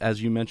one that,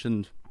 as you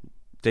mentioned,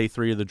 day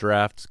 3 of the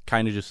draft,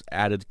 kind of just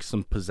added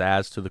some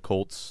pizzazz to the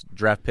Colts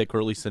draft pick, or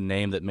at least a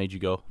name that made you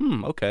go,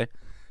 okay.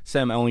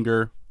 Sam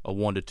Ehlinger, a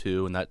 1 to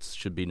 2, and that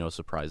should be no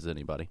surprise to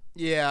anybody.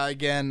 Yeah,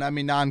 again,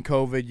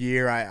 non-COVID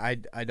year,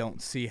 I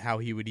don't see how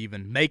he would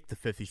even make the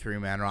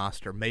 53-man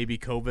roster. Maybe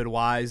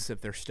COVID-wise, if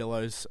there still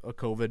is a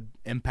COVID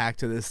impact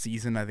to this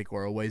season, I think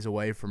we're a ways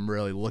away from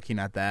really looking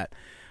at that.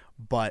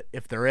 But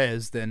if there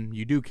is, then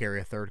you do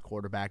carry a 3rd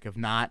quarterback. If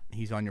not,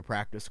 he's on your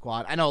practice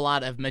squad. I know a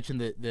lot have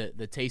mentioned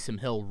the Taysom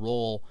Hill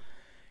role.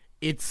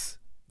 It's,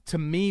 to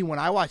me, when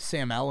I watch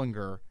Sam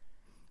Ehlinger,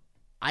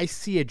 I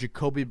see a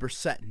Jacoby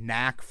Brissett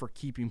knack for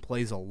keeping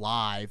plays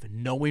alive,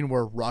 knowing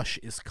where rush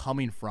is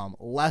coming from.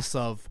 Less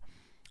of,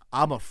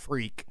 I'm a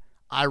freak,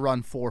 I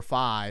run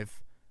 4-5,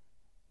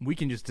 we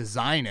can just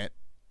design it,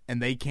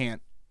 and they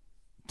can't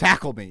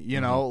tackle me,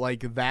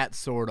 like that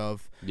sort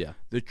of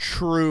the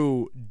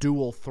true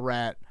dual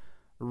threat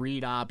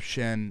read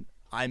option.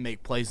 I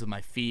make plays with my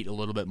feet a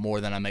little bit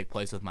more than I make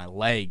plays with my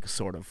legs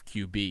sort of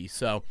QB.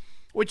 So,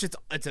 which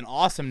it's an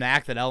awesome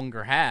knack that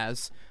Ehlinger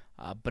has.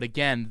 But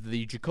again,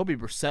 the Jacoby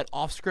Brissett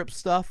off-script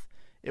stuff,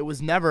 it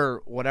was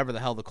never whatever the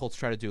hell the Colts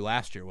tried to do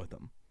last year with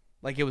him.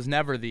 Like, it was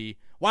never the,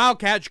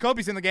 Wildcat,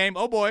 Jacoby's in the game,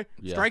 oh boy,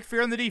 strike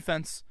fear in the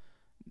defense.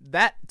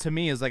 That, to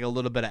me, is like a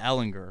little bit of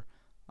Ehlinger.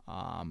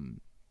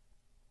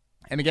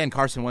 And again,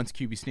 Carson Wentz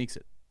QB sneaks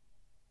it.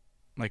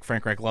 Like,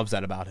 Frank Reich loves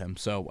that about him.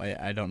 So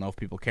I don't know if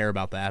people care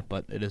about that,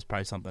 but it is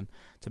probably something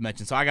to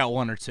mention. So I got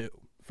 1 or 2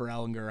 for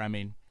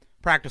Ehlinger.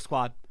 Practice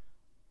squad.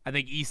 I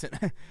think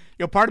Eason,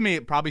 part of me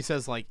probably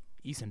says, like,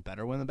 Eason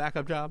better win the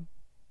backup job.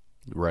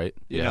 Right.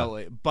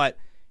 Yeah. But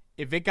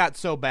if it got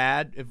so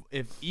bad,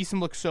 if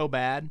Eason looks so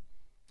bad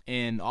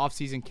in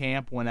off-season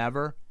camp,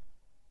 whenever,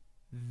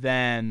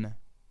 then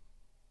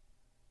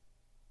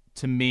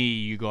to me,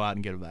 you go out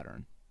and get a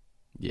veteran.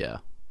 Yeah.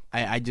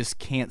 I just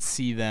can't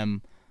see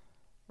them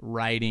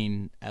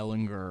writing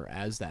Ehlinger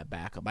as that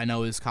backup. I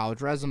know his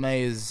college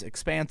resume is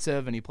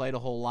expansive, and he played a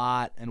whole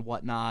lot and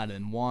whatnot,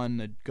 and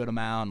won a good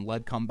amount and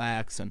led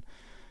comebacks, and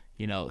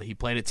he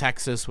played at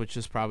Texas, which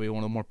is probably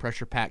one of the more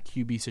pressure-packed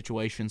QB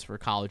situations for a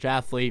college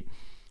athlete,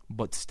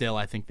 but still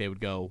I think they would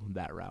go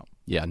that route.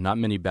 Yeah, not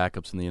many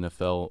backups in the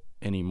NFL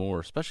anymore,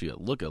 especially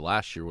look at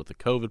last year with the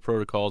COVID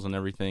protocols and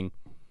everything.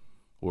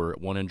 We're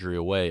 1 injury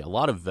away. A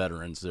lot of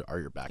veterans are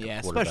your backup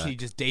quarterback. Especially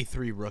just day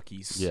 3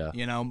 rookies. Yeah.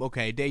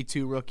 Okay, day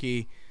 2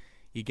 rookie,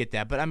 you get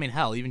that. But,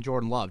 hell, even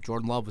Jordan Love.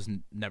 Jordan Love was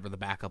never the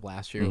backup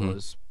last year. It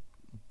was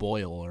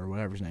Boyle or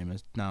whatever his name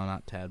is. No,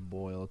 not Tad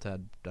Boyle.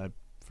 I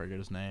forget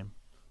his name.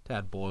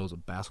 Tad Boyle's a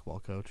basketball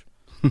coach.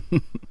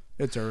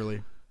 It's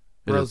early.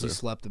 Rosie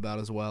slept about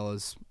as well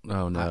as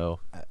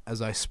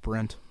as I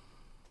sprint.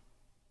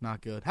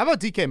 Not good. How about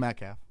DK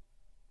Metcalf?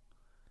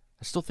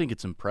 I still think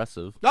it's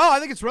impressive. No,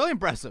 I think it's really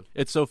impressive.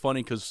 It's so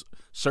funny because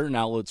certain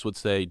outlets would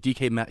say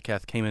DK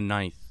Metcalf came in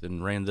 9th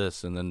and ran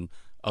this, and then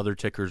other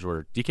tickers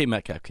were DK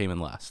Metcalf came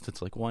in last.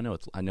 It's like, well,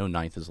 I know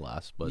 9th is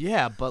last, but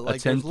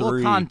like there's a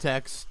little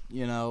context,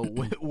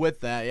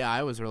 with that. Yeah,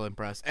 I was really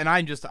impressed, and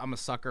I'm a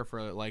sucker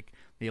for like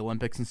the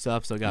Olympics and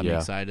stuff, so it got me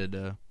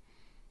excited.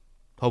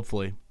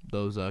 Hopefully,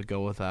 those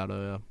go without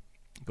a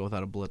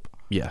blip.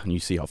 Yeah, and you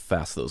see how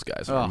fast those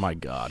guys are. Oh my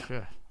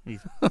God.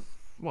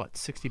 what,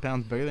 60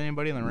 pounds bigger than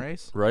anybody in the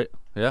race? Right.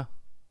 Yeah.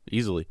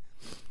 Easily.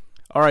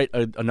 All right.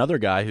 Another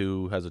guy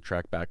who has a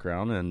track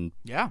background and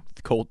Yeah.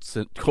 the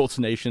Colts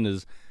Nation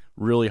is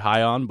really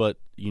high on, but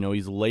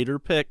he's a later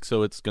pick,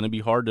 so it's going to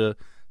be hard to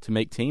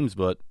make teams.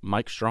 But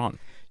Mike Strawn.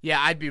 Yeah,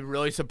 I'd be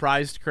really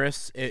surprised,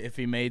 Chris, if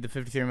he made the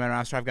 53-man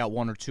roster. I've got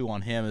one or two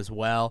on him as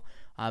well,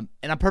 and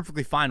I'm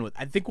perfectly fine with.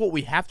 I think what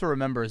we have to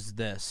remember is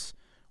this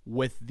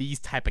with these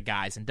type of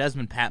guys, and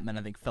Desmond Patman,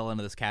 I think, fell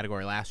into this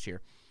category last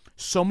year.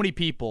 So many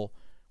people,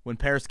 when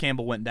Paris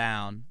Campbell went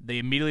down, they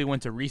immediately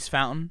went to Reese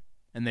Fountain,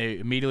 and they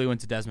immediately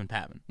went to Desmond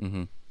Patman.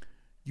 Mm-hmm.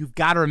 You've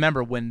got to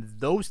remember, when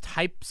those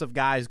types of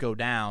guys go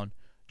down,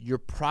 you're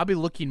probably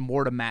looking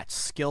more to match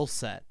skill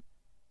set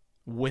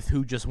with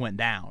who just went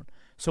down.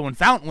 So when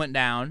Fountain went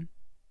down,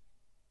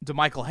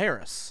 DeMichael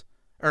Harris,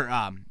 or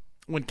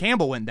when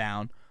Campbell went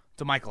down,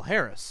 DeMichael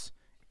Harris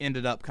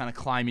ended up kind of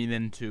climbing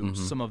into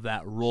some of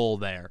that role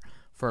there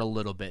for a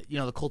little bit.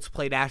 The Colts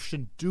played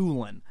Ashton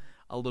Doolin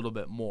a little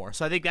bit more.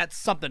 So I think that's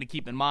something to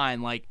keep in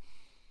mind. Like,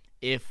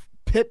 if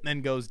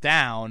Pittman goes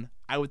down,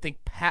 I would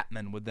think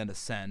Patman would then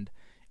ascend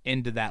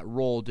into that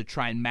role to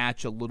try and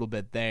match a little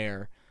bit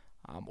there.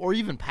 Or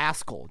even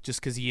Pascal, just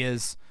because he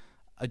is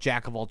a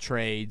jack of all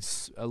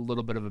trades, a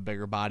little bit of a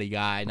bigger body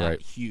guy,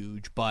 not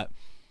huge, but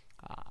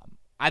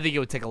I think it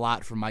would take a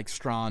lot for Mike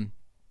Strawn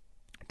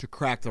to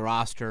crack the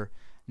roster.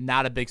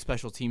 Not a big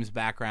special teams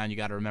background. You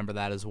got to remember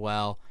that as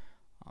well.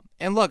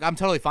 And look, I'm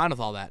totally fine with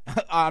all that.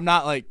 I'm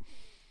not like,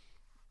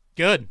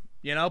 good,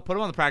 put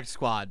him on the practice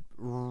squad,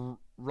 run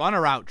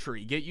a route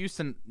tree, get used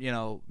to,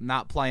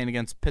 not playing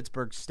against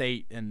Pittsburgh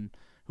State and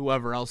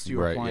whoever else you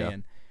were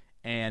playing,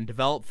 and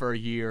develop for a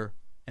year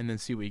and then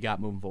see what you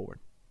got moving forward.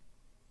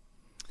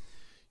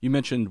 You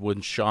mentioned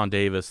with Sean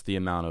Davis the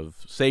amount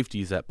of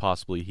safeties that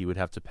possibly he would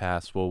have to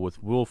pass. Well,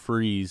 with Will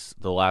Freeze,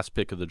 the last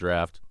pick of the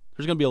draft,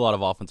 there's going to be a lot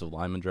of offensive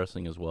lineman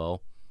dressing as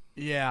well.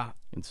 Yeah.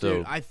 And so,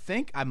 dude, I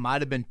think I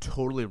might have been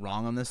totally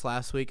wrong on this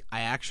last week.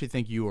 I actually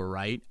think you were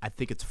right. I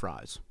think it's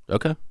Fries.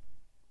 Okay.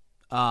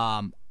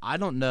 I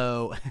don't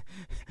know.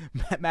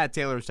 Matt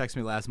Taylor was texting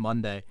me last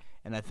Monday,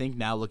 and I think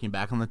now looking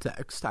back on the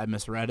text, I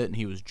misread it, and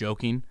he was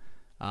joking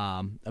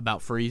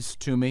about Freeze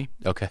to me.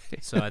 Okay.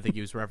 So I think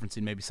he was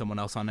referencing maybe someone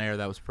else on air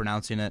that was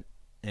pronouncing it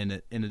in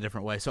a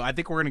different way. So I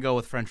think we're going to go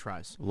with French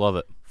fries. Love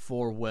it.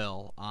 For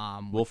Will.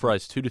 Will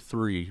Fries 2 to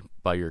 3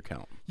 by your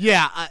count.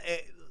 Yeah.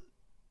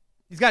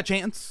 He's got a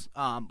chance.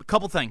 A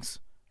couple things.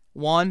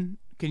 One,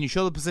 can you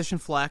show the position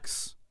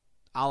flex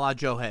a la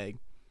Joe Haig?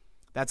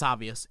 That's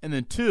obvious. And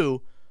then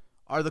two,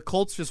 are the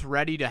Colts just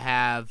ready to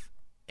have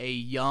a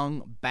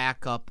young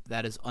backup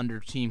that is under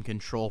team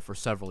control for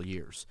several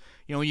years?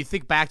 When you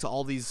think back to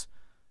all these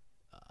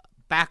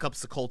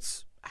backups the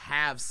Colts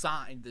have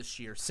signed this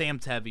year, Sam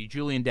Tevy,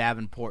 Julian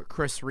Davenport,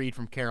 Chris Reed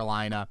from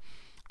Carolina,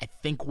 I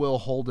think Will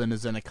Holden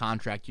is in a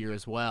contract year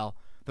as well.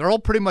 They're all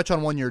pretty much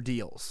on one-year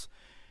deals.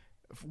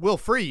 Will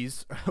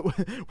Fries, it's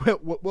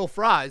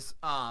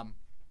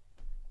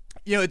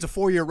a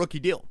 4-year rookie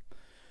deal.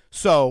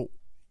 So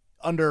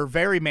under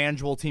very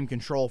manageable team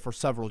control for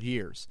several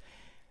years.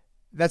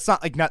 That's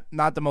not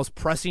the most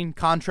pressing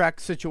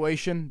contract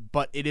situation,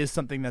 but it is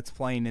something that's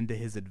playing into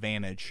his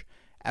advantage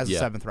as a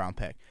 7th-round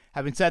pick.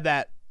 Having said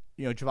that,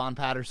 Javon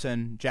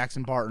Patterson,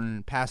 Jackson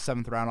Barton, past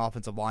 7th-round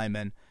offensive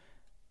linemen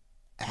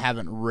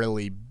haven't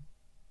really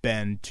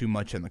been too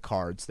much in the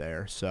cards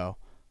there. So,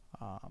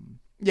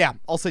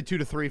 I'll say 2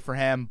 to 3 for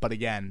him, but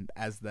again,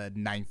 as the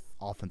 9th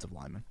offensive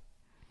lineman.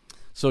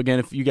 So, again,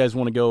 if you guys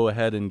want to go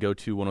ahead and go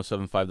to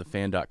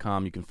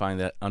 1075thefan.com, you can find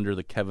that under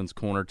the Kevin's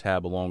Corner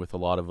tab along with a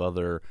lot of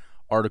other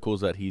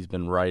articles that he's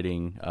been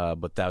writing.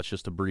 But that's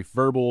just a brief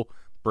verbal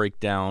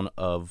breakdown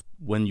of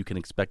when you can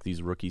expect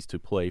these rookies to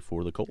play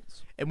for the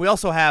Colts. And we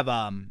also have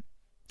I'm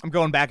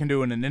going back and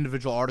doing an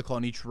individual article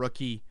on each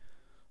rookie,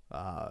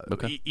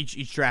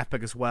 each draft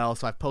pick as well.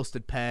 So I've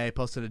posted a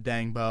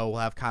Dangbo. We'll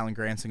have Kylan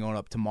Granson going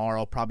up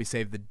tomorrow. Probably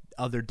save the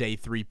other day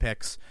 3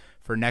 picks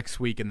for next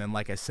week. And then,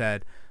 like I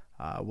said,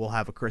 we'll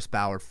have a Chris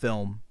Ballard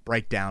film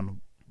breakdown,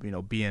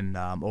 being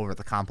over at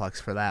the complex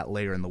for that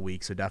later in the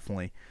week. So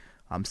definitely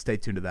stay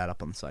tuned to that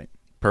up on the site.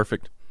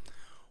 Perfect.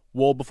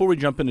 Well, before we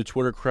jump into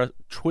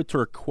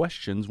Twitter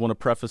questions, want to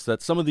preface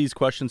that some of these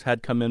questions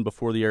had come in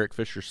before the Eric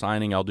Fisher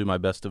signing. I'll do my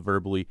best to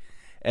verbally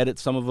edit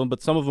some of them,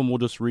 but some of them we'll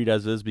just read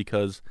as is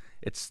because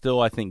it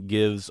still, I think,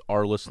 gives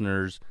our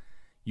listeners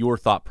your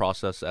thought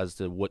process as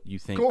to what you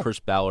think Chris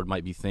Ballard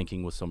might be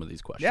thinking with some of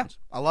these questions.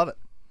 Yeah, I love it.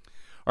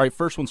 All right,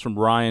 first one's from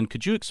Ryan.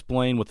 Could you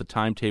explain what the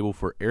timetable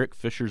for Eric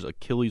Fisher's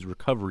Achilles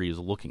recovery is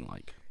looking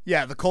like?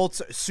 Yeah, the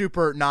Colts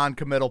super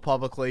non-committal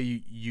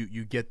publicly.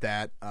 You get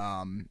that.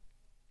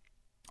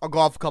 I'll go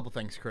off a couple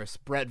things, Chris.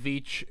 Brett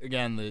Veach,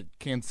 again, the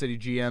Kansas City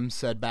GM,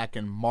 said back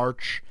in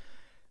March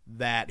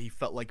that he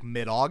felt like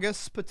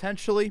mid-August,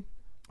 potentially,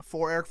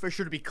 for Eric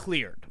Fisher to be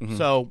cleared. Mm-hmm.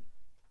 So,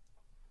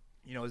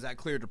 is that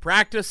cleared to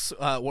practice?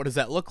 What does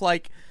that look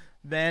like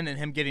then? And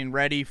him getting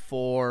ready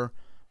for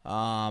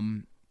a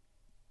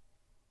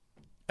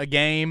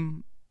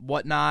game,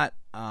 whatnot.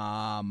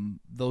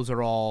 Those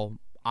are all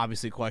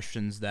obviously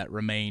questions that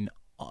remain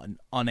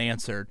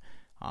unanswered.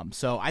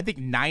 So I think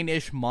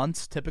 9-ish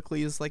months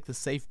typically is like the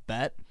safe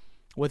bet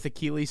with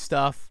Achilles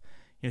stuff.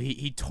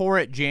 He tore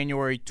it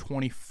January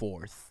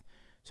 24th.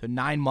 So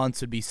 9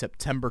 months would be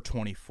September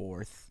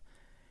 24th.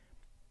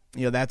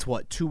 That's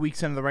 2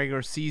 weeks into the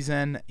regular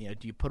season.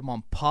 Do you put him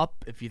on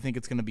PUP if you think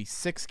it's going to be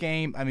 6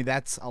 games? I mean,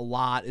 that's a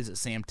lot. Is it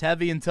Sam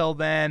Tevi until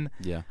then?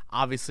 Yeah.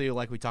 Obviously,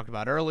 like we talked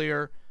about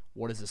earlier,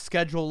 what does the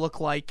schedule look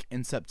like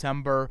in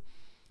September?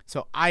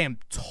 So I am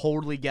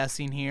totally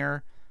guessing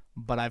here,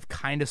 but I've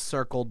kind of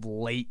circled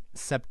late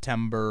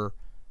September,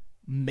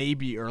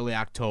 maybe early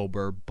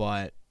October,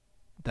 but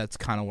that's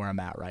kind of where I'm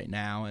at right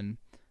now. And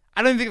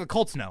I don't even think the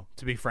Colts know,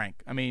 to be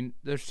frank. I mean,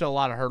 there's still a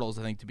lot of hurdles,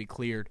 I think, to be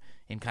cleared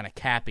in kind of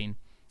capping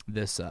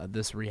this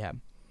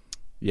rehab.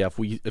 Yeah,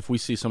 if we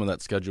see some of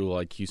that schedule,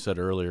 like you said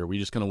earlier, we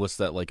just going to list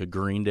that like a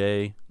Green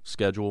Day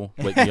schedule.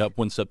 Wake me up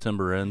when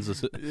September ends.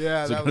 Is it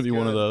going to be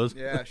one of those?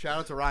 Yeah, shout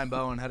out to Ryan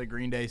Bowen, had a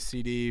Green Day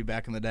CD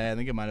back in the day. I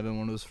think it might have been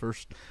one of his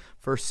first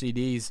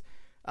CDs.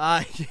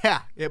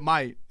 Yeah, it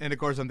might. And, of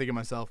course, I'm thinking to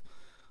myself,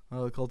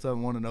 the Colts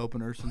haven't won an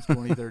opener since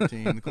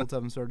 2013. The Colts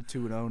haven't started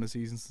 2-0 in a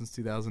season since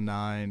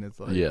 2009. It's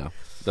like, yeah,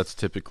 that's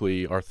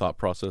typically our thought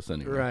process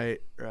anyway.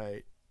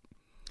 Right.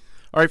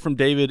 All right, from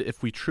David,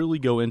 if we truly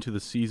go into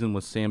the season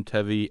with Sam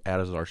Tevi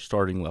as our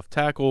starting left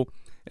tackle,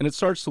 and it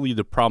starts to lead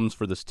to problems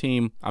for this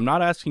team, I'm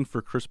not asking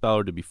for Chris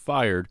Ballard to be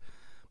fired,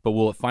 but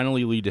will it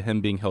finally lead to him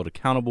being held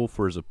accountable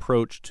for his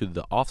approach to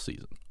the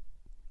offseason?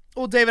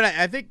 Well, David,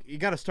 I think you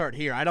got to start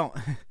here. I don't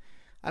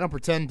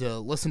pretend to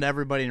listen to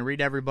everybody and read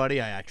everybody.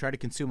 I try to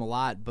consume a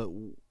lot, but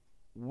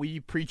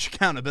we preach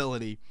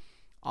accountability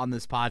on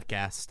this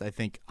podcast. I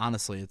think,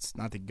 honestly, it's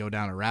not to go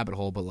down a rabbit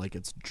hole, but like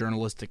it's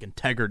journalistic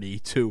integrity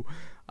to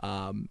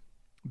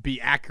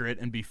be accurate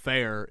and be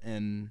fair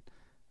in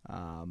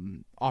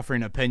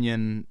offering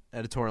opinion,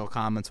 editorial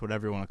comments,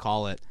 whatever you want to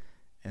call it.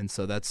 And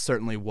so that's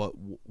certainly what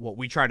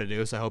we try to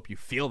do. So I hope you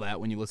feel that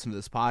when you listen to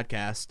this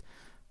podcast.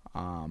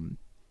 The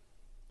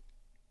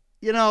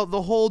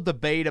whole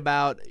debate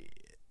about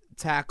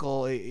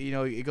tackle,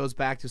 it goes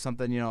back to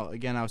something,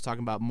 again, I was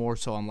talking about more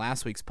so on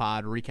last week's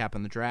pod,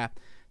 recapping the draft.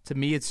 To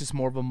me, it's just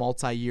more of a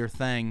multi-year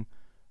thing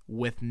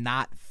with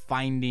not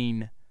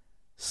finding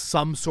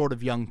some sort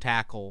of young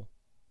tackle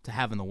to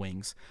have in the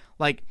wings.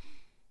 Like,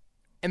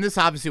 and this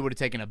obviously would have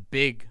taken a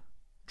big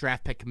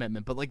draft pick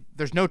commitment, but, like,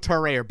 there's no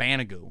Toure or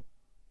Banagoo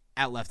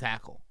at left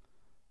tackle.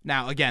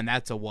 Now, again,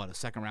 that's a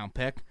second-round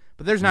pick?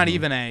 But there's not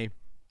even a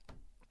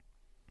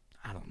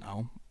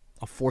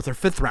 4th or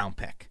 5th round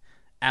pick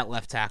at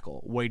left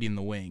tackle waiting in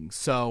the wings.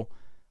 So,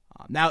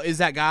 now would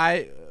that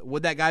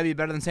guy be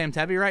better than Sam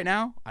Tevi right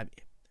now?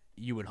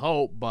 You would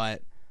hope,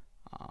 but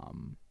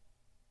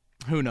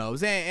who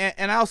knows?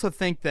 And I also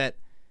think that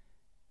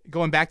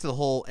going back to the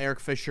whole Eric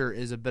Fisher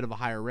is a bit of a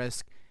higher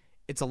risk,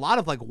 it's a lot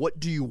of like, what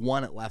do you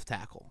want at left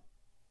tackle?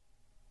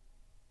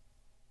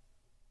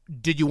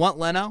 Did you want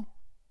Leno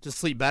to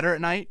sleep better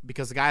at night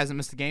because the guy hasn't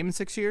missed a game in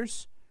 6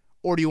 years?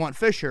 Or do you want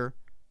Fisher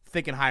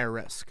thinking higher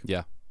risk?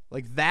 Yeah.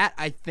 Like that,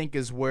 I think,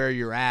 is where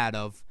you're at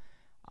of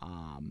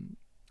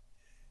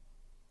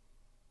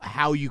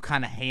how you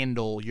kind of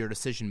handle your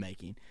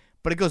decision-making.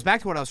 But it goes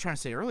back to what I was trying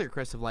to say earlier,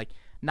 Chris, of like,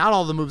 not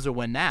all the moves are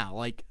win now.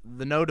 Like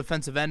the no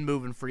defensive end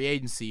move in free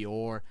agency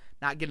or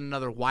not getting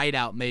another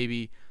wideout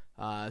maybe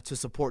to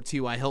support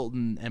T.Y.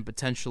 Hilton and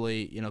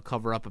potentially,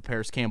 cover up a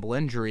Paris Campbell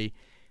injury.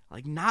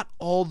 Like not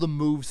all the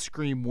moves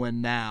scream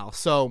win now.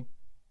 So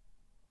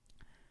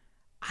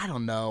I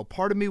don't know.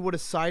 Part of me would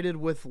have sided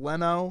with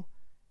Leno.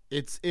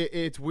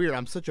 It's weird.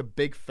 I'm such a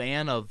big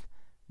fan of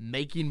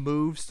making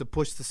moves to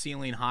push the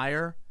ceiling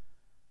higher.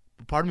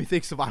 But part of me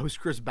thinks if I was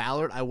Chris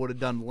Ballard, I would have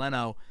done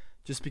Leno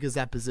just because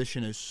that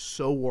position is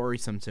so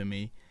worrisome to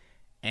me.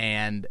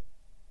 And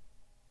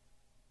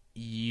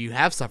you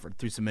have suffered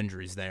through some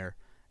injuries there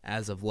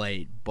as of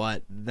late.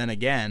 But then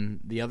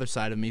again, the other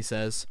side of me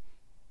says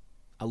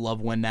I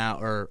love win now,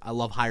 or I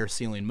love higher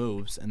ceiling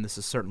moves, and this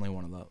is certainly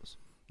one of those.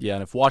 Yeah,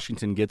 and if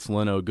Washington gets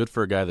Leno, good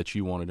for a guy that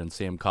you wanted in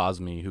Sam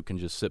Cosmi, who can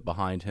just sit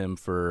behind him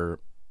for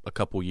a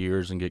couple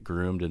years and get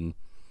groomed and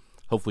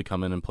hopefully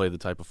come in and play the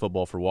type of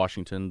football for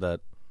Washington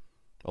that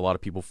a lot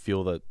of people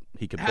feel that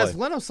he could play. Has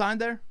Leno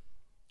signed there?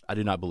 I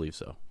do not believe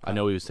so. I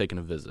know he was taking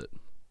a visit.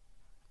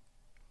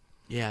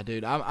 Yeah,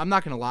 dude, I'm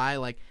not going to lie.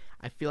 Like,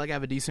 I feel like I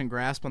have a decent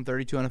grasp on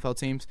 32 NFL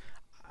teams.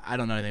 I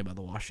don't know anything about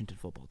the Washington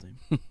football team.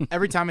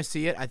 Every time I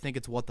see it, I think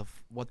it's what the.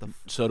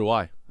 So do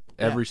I.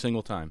 Every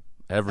single time.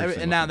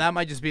 And now that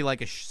might just be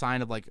like a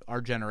sign of like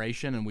our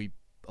generation, and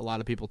a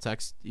lot of people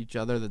text each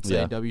other that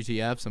say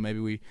WTF, so maybe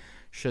we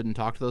shouldn't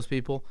talk to those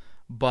people.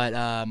 But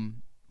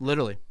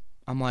literally,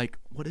 I'm like,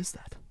 what is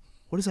that?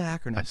 What is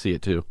that acronym? I see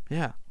it too.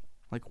 Yeah,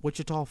 like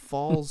Wichita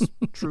Falls,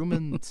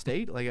 Truman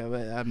State. Like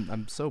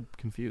I'm so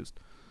confused.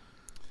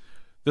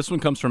 This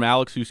one comes from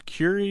Alex, who's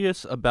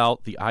curious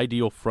about the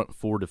ideal front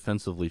four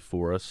defensively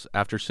for us.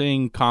 After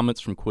seeing comments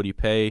from Kwity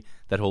Paye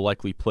that he'll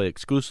likely play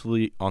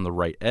exclusively on the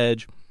right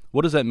edge,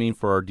 what does that mean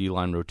for our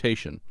D-line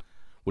rotation?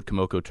 Would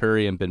Kamoko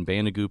Turri and Ben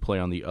Banagoo play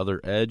on the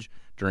other edge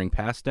during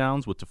pass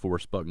downs with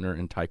DeForest Buckner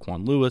and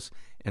Tyquan Lewis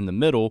in the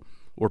middle,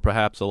 or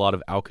perhaps a lot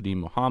of Al-Qadim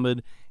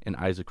Muhammad and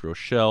Isaac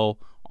Rochelle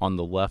on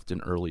the left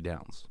in early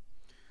downs.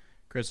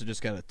 Chris, I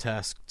just got a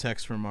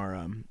text from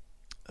our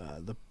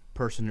the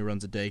person who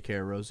runs a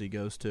daycare Rosie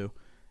goes to.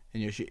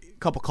 And she a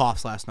couple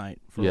coughs last night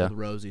for old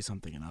Rosie. So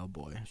I'm thinking, oh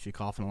boy, is she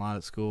coughing a lot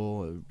at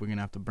school? We're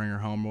gonna have to bring her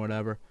home or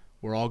whatever.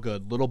 We're all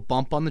good. Little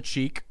bump on the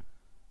cheek.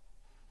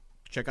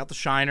 Check out the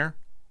shiner.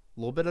 A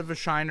little bit of a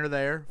shiner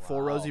there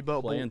for Rosie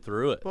Boat. Playing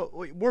through it.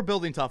 But we're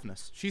building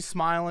toughness. She's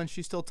smiling.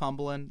 She's still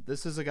tumbling.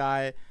 This is a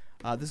guy.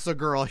 This is a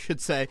girl, I should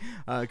say,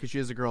 because she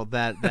is a girl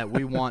that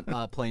we want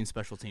playing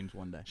special teams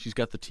one day. She's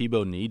got the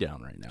Tebow knee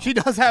down right now. She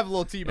does have a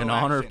little Tebow in action.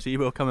 honor of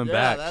Tebow coming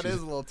back. Yeah, that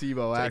is a little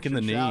Tebow taking action.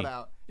 the knee. Shout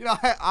out. You know,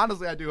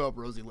 honestly, I do hope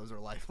Rosie lives her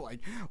life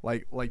like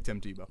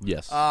Tim Tebow.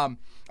 Yes.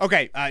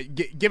 Okay.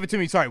 Give it to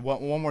me. Sorry,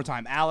 one more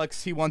time.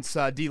 Alex, he wants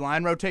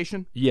D-line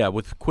rotation. Yeah,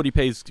 with Kwity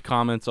Paye's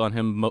comments on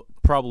him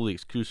probably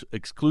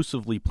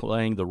exclusively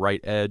playing the right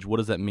edge. What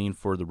does that mean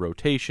for the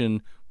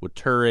rotation? Would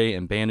Turay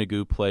and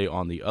Banigou play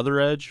on the other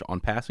edge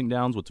on passing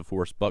downs with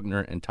DeForest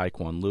Buckner and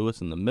Tyquan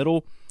Lewis in the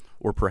middle?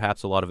 Or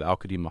perhaps a lot of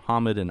Al-Qadim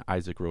Muhammad and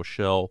Isaac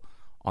Rochelle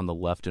on the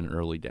left in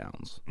early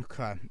downs?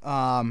 Okay.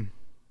 I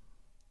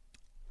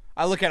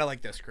look at it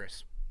like this,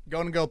 Chris.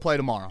 Going to go play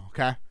tomorrow,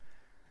 okay?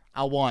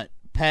 I want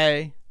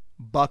Paye,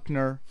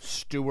 Buckner,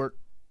 Stewart,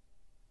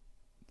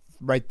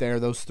 right there,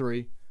 those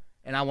three.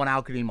 And I want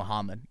Al-Qadim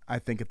Muhammad, I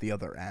think, at the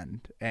other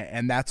end.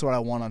 And that's what I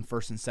want on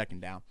first and second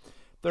down.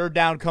 Third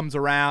down comes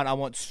around. I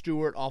want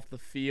Stewart off the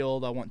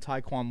field. I want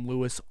Tyquan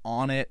Lewis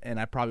on it. And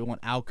I probably want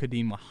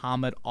Al-Qadim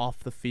Muhammad off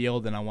the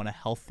field. And I want a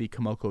healthy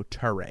Kamoko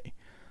Turay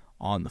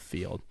on the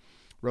field.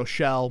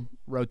 Rochelle,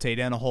 rotate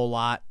in a whole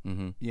lot.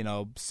 You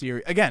know,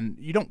 again,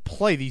 you don't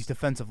play these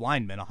defensive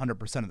linemen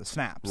 100% of the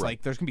snaps. Right.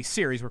 Like, there's going to be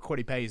series where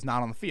Kwity Paye is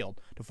not on the field.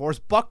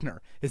 DeForest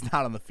Buckner is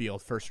not on the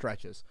field for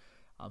stretches.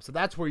 So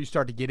that's where you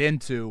start to get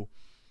into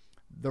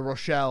the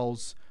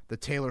Rochelles, the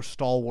Taylor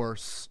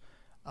Stalwarts.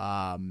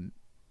 I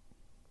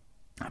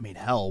mean,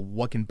 hell,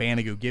 what can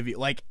Banigou give you?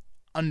 Like,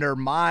 under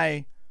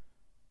my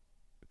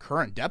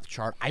current depth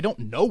chart, I don't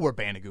know where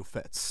Banigou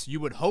fits. You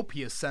would hope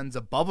he ascends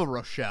above a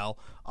Rochelle,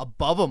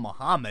 above a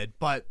Muhammad,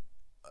 but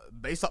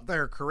based off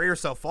their career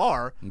so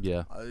far,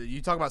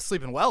 you talk about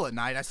sleeping well at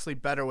night. I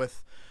sleep better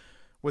with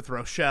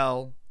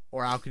Rochelle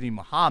or Al-Qadim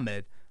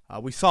Muhammad.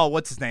 We saw,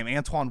 what's his name,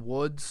 Antoine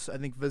Woods, I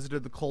think,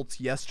 visited the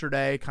Colts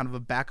yesterday, kind of a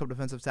backup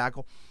defensive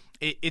tackle.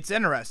 It's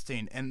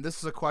interesting, and this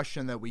is a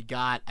question that we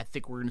got. I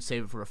think we're going to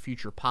save it for a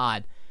future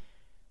pod.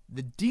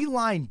 The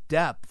D-line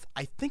depth,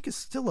 I think, is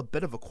still a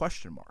bit of a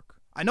question mark.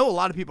 I know a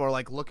lot of people are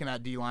like looking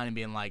at D-line and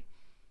being like,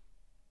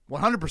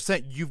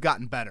 100% you've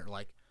gotten better.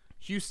 Like,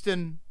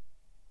 Houston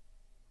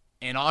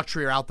and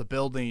Autry are out the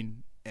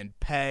building, and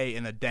Paye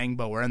and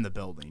Adengbo are in the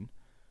building.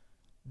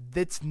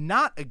 That's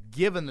not a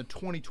given the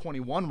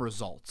 2021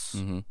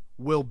 results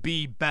will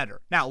be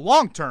better. Now,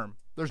 long-term,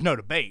 there's no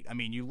debate. I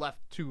mean, you left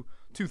two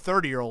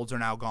 30-year-olds are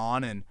now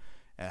gone, and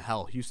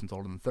hell, Houston's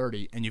older than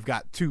 30, and you've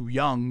got two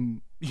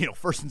young,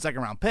 first and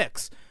second round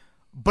picks.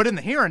 But in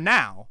the here and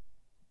now,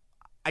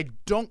 I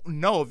don't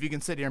know if you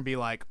can sit here and be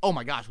like, oh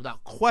my gosh,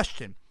 without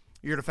question,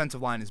 your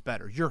defensive line is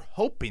better. You're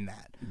hoping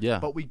that. Yeah.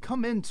 But we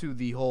come into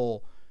the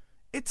whole,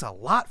 it's a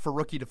lot for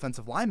rookie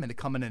defensive linemen to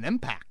come in and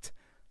impact.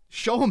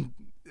 Show them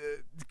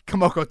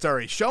Kamoko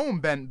Turay. Show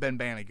them Ben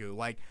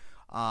Banigou.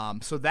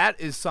 So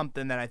that is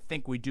something that I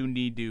think we do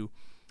need to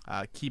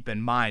keep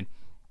in mind.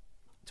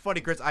 It's funny,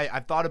 Chris,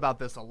 I've thought about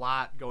this a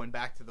lot going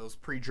back to those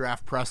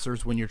pre-draft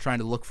pressers when you're trying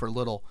to look for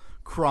little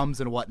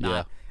crumbs and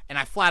whatnot. Yeah. And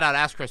I flat out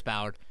asked Chris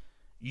Ballard,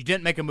 you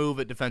didn't make a move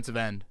at defensive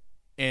end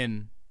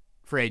in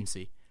free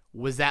agency.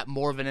 Was that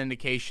more of an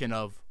indication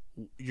of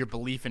your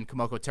belief in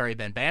Kamoko Turay,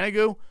 Ben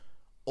Banigou,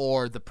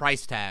 or the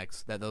price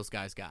tags that those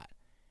guys got?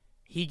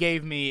 He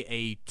gave me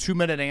a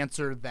 2-minute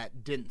answer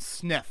that didn't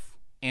sniff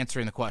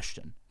answering the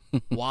question.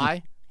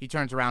 Why? He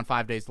turns around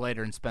 5 days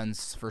later and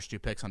spends first 2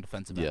 picks on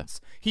defensive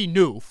ends. He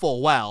knew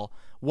full well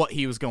what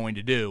he was going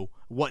to do,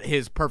 what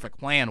his perfect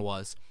plan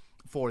was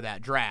for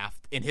that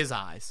draft in his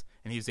eyes,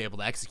 and he was able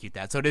to execute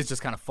that. So it is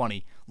just kind of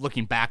funny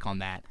looking back on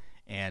that,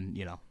 and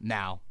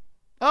now,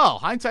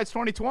 hindsight's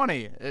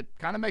 20/20. It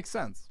kind of makes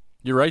sense.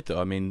 You're right,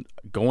 though. I mean,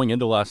 going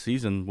into last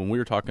season, when we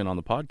were talking on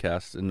the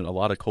podcast, and a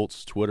lot of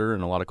Colts Twitter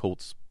and a lot of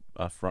Colts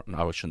I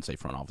shouldn't say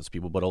front office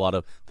people, but a lot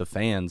of the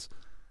fans,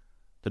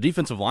 the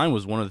defensive line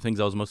was one of the things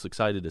I was most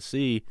excited to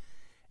see.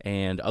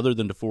 And other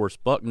than DeForest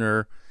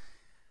Buckner,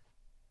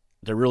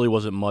 there really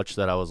wasn't much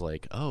that I was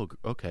like, oh,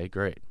 okay,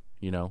 great.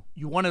 You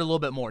wanted a little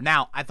bit more.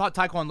 Now, I thought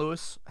Tyquan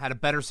Lewis had a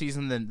better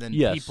season than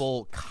yes.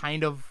 people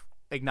kind of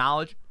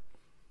acknowledge.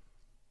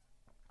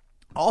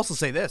 I'll also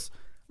say this.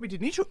 I mean,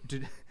 did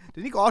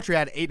Nico Autry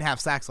had 8.5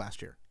 sacks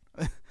last year?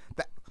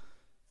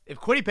 If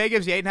Kwity Paye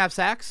gives you 8.5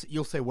 sacks,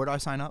 you'll say, where do I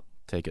sign up?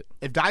 Take it.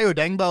 If Dayo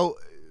Dengbo,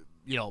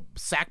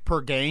 sack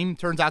per game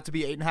turns out to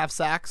be 8.5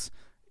 sacks,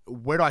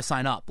 where do I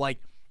sign up?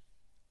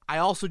 I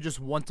also just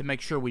want to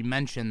make sure we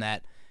mention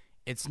that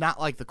it's not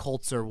like the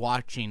Colts are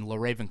watching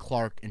LaRaven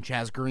Clark and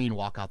Chaz Green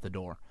walk out the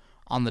door.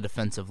 on the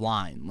defensive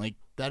line. Like,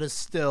 that is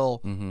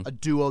still a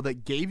duo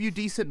that gave you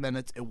decent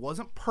minutes. It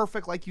wasn't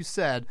perfect, like you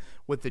said,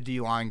 with the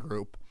D-line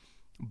group,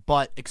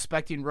 but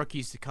expecting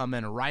rookies to come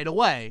in right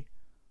away,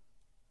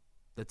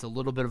 that's a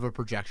little bit of a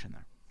projection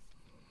there.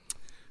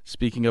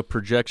 Speaking of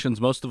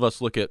projections, most of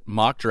us look at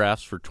mock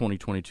drafts for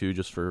 2022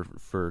 just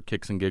for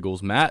kicks and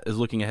giggles. Matt is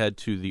looking ahead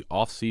to the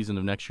offseason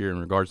of next year in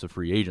regards to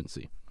free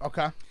agency.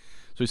 Okay.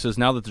 So he says,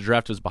 now that the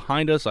draft is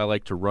behind us, I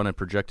like to run a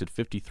projected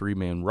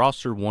 53-man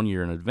roster 1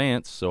 year in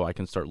advance so I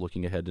can start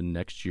looking ahead to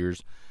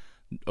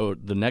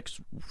the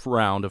next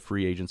round of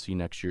free agency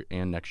next year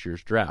and next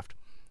year's draft.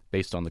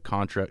 Based on the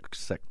contract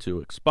set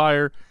to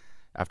expire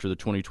after the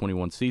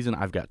 2021 season,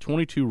 I've got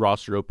 22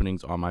 roster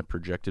openings on my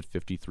projected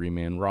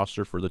 53-man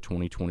roster for the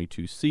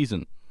 2022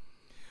 season.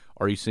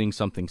 Are you seeing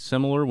something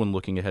similar when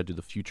looking ahead to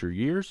the future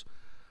years?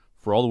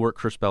 For all the work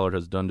Chris Ballard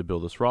has done to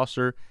build this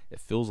roster, it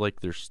feels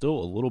like there's still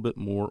a little bit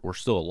more, or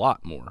still a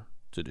lot more,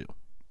 to do.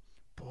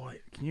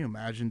 Boy, can you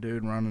imagine,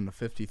 dude, running a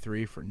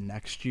 53 for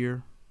next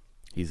year?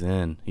 He's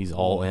in. He's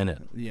all in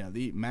it. Yeah,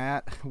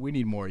 Matt, we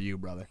need more of you,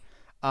 brother.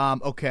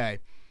 Okay.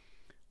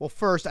 Well,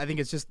 first, I think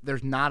it's just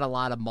there's not a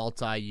lot of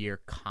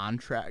multi-year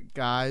contract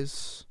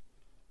guys.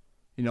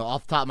 You know,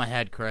 off the top of my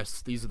head,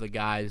 Chris, these are the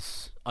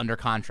guys under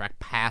contract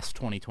past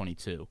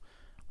 2022.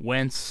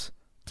 Wentz,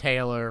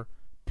 Taylor,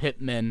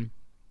 Pittman,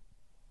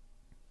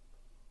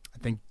 I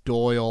think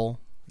Doyle,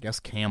 I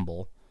guess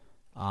Campbell,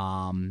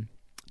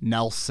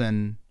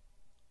 Nelson,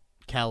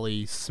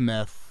 Kelly,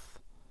 Smith.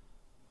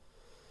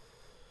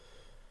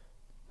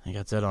 I think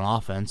that's it on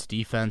offense.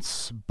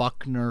 Defense,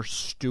 Buckner,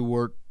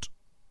 Stewart,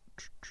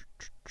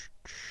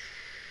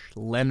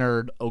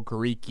 Leonard,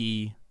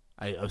 Okereke.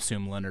 I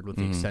assume Leonard with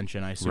the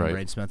extension. I assume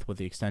Braid Smith with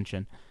the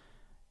extension.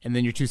 And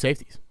then your two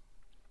safeties.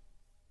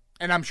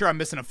 And I'm sure I'm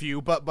missing a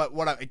few, but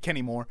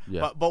Kenny Moore.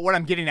 Yeah. But what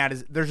I'm getting at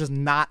is there's just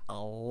not a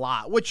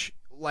lot, which,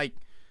 like,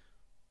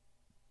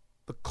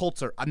 the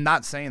Colts are – I'm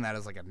not saying that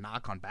as, like, a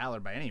knock on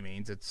Ballard by any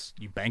means. It's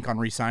you bank on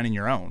re-signing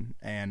your own.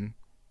 And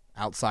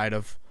outside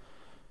of,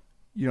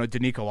 you know,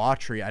 Danico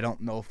Autry, I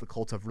don't know if the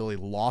Colts have really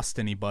lost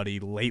anybody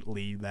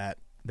lately that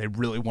they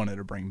really wanted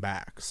to bring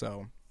back.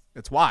 So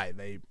it's why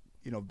they,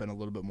 you know, been a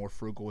little bit more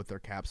frugal with their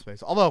cap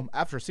space. Although,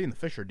 after seeing the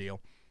Fisher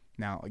deal,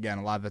 now, again,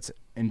 a lot of it's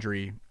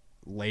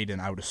injury-laden,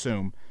 I would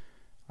assume.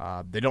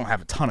 They don't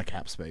have a ton of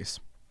cap space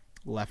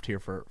left here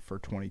for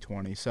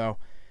 2020. So,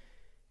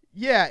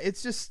 yeah,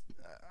 it's just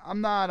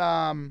I'm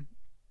not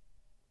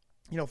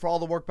you know, for all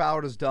the work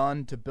Ballard has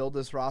done to build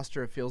this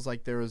roster, it feels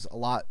like there is a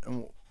lot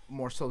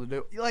more still to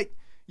do. Like,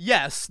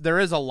 yes, there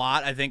is a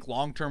lot. I think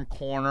long-term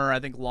corner, I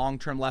think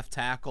long-term left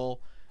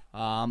tackle.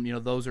 You know,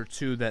 those are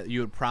two that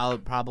you would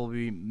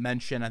probably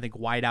mention. I think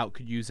wideout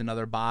could use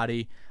another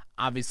body.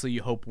 Obviously,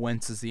 you hope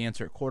Wentz is the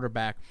answer at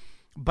quarterback.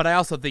 But I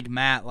also think,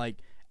 Matt, like,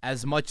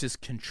 as much as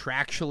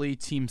contractually,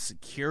 team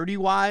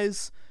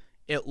security-wise,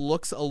 it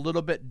looks a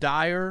little bit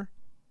dire.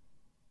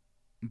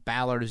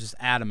 Ballard is just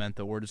adamant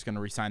that we're just going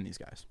to re-sign these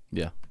guys.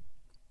 Yeah.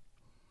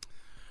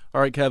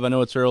 All right, Kev, I know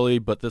it's early,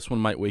 but this one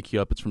might wake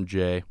you up. It's from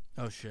Jay.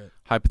 Oh, shit.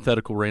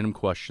 Hypothetical random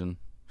question.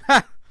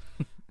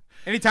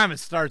 Anytime it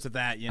starts with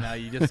that, you know,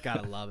 you just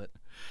got to love it.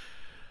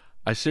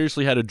 I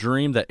seriously had a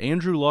dream that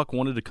Andrew Luck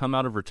wanted to come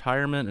out of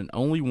retirement and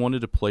only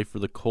wanted to play for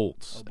the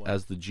Colts. Oh,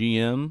 as the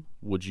GM,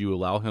 would you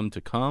allow him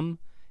to come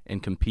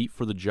and compete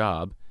for the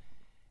job?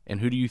 And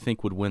who do you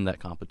think would win that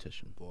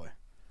competition? Boy,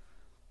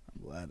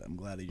 I'm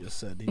glad he just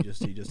said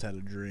he just had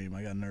a dream.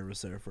 I got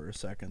nervous there for a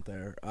second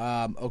there.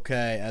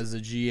 Okay, as a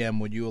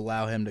GM, would you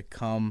allow him to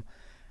come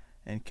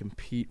and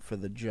compete for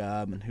the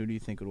job? And who do you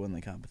think would win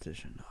the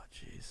competition? Oh,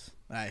 jeez.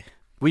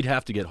 We'd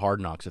have to get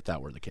Hard Knocks if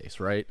that were the case,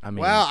 right? I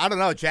mean, well, I don't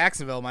know.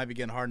 Jacksonville might be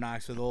getting Hard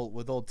Knocks with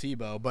old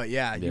Tebow, but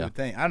yeah, you would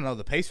think. I don't know.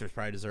 The Pacers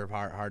probably deserve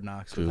Hard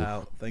Knocks with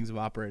how things have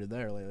operated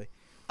there lately.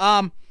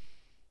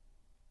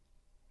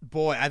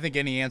 Boy, I think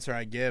any answer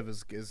I give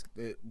is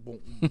it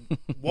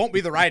won't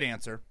be the right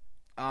answer.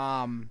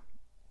 Yeah,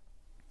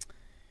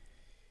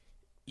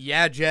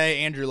 Jay,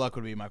 Andrew Luck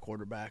would be my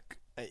quarterback.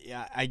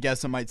 Yeah, I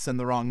guess I might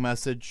send the wrong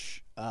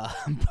message,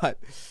 but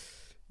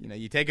you know,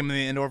 you take him in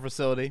the indoor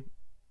facility.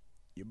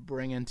 You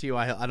bring in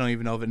T.Y. Hilton. I don't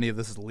even know if any of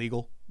this is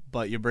legal,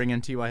 but you bring in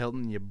T.Y.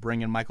 Hilton, you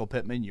bring in Michael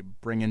Pittman, you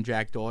bring in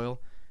Jack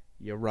Doyle,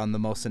 you run the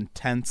most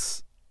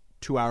intense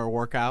 2-hour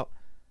workout,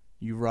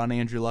 you run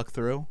Andrew Luck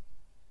through,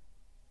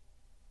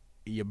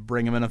 you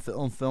bring him in a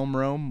film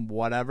room,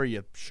 whatever,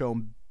 you show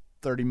him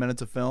 30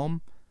 minutes of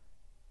film,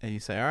 and you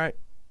say, all right,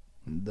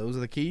 those are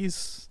the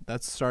keys.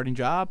 That's the starting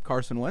job.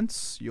 Carson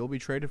Wentz, you'll be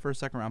traded for a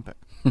second-round pick.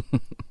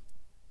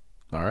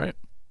 All right.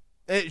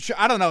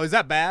 I don't know. Is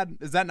that bad?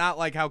 Is that not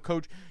like how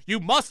coach? You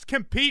must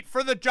compete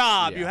for the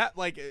job. Yeah. You have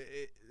like.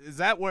 Is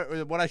that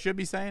what I should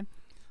be saying?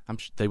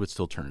 They would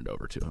still turn it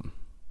over to him.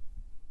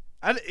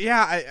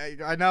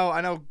 I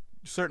know.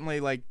 Certainly,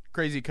 like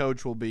crazy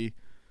coach would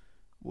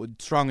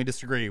strongly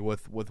disagree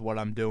with what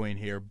I'm doing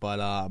here. But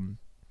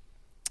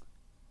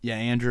yeah,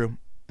 Andrew,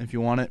 if you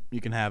want it,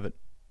 you can have it.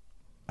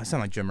 I sound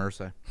like Jim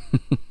Irsay.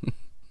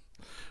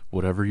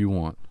 Whatever you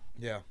want.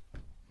 Yeah.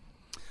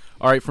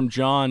 All right, from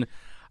John.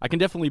 I can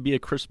definitely be a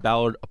Chris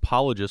Ballard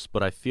apologist,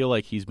 but I feel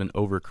like he's been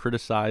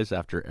over-criticized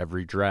after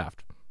every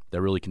draft.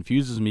 That really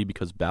confuses me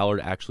because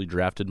Ballard actually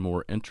drafted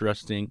more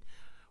interesting.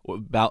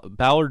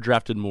 Ballard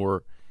drafted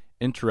more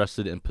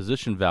interested in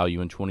position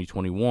value in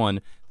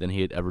 2021 than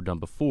he had ever done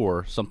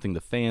before, something the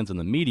fans and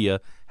the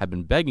media have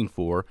been begging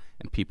for,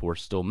 and people are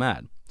still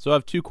mad. So I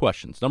have two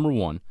questions. Number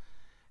one,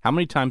 how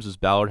many times does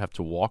Ballard have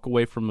to walk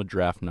away from a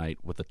draft night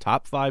with a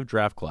top 5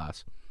 draft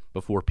class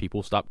before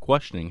people stop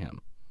questioning him?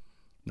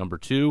 Number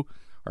two,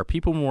 are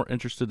people more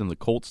interested in the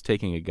Colts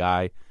taking a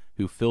guy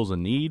who fills a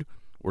need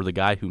or the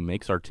guy who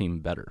makes our team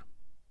better?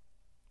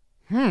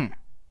 All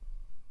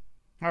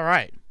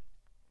right.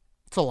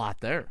 It's a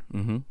lot there.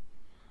 Mm-hmm.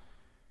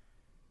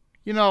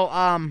 You know,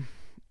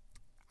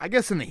 I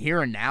guess in the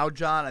here and now,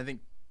 John, I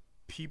think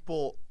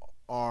people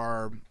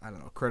are, I don't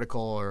know,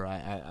 critical, or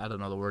I don't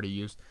know the word he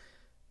used,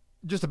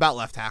 just about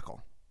left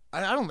tackle.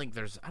 I don't think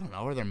there's, I don't know,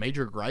 are there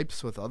major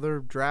gripes with other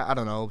draft? I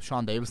don't know,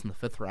 Sean Davis in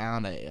the 5th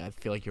round, I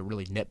feel like you're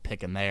really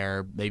nitpicking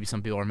there. Maybe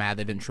some people are mad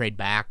they didn't trade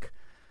back.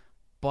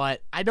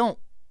 But I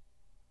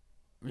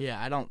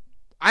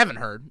haven't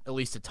heard at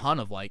least a ton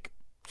of, like,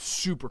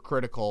 super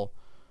critical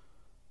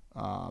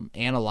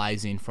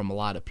analyzing from a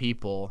lot of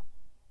people.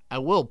 I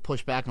will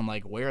push back on,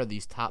 like, where are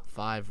these top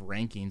 5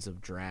 rankings of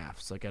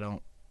drafts? Like,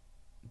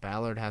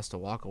 Ballard has to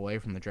walk away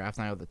from the draft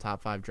night with the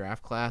top 5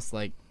 draft class.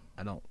 Like,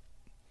 I don't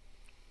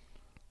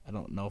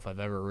know if I've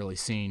ever really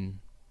seen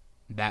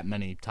that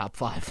many top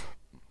 5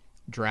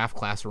 draft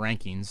class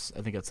rankings.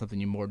 I think that's something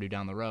you more do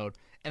down the road.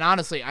 And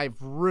honestly, I've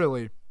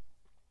really,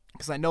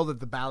 because I know that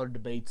the Ballard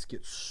debates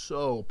get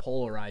so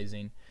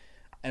polarizing,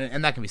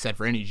 and that can be said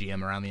for any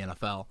GM around the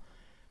NFL,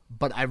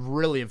 but I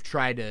really have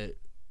tried to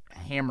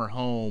hammer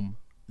home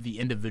the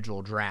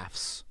individual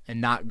drafts and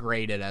not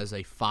grade it as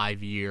a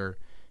 5-year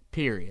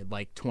period.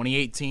 Like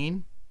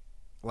 2018,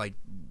 like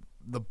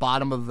the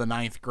bottom of the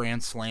 9th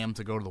Grand Slam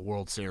to go to the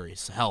World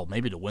Series. Hell,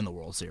 maybe to win the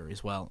World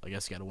Series. Well, I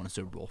guess you got to win a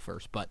Super Bowl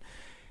first, but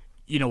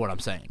you know what I'm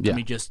saying. Yeah. I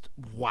mean, just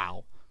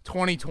wow.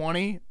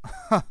 2020,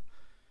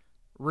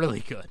 really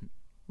good.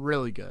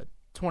 Really good.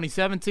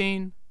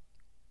 2017,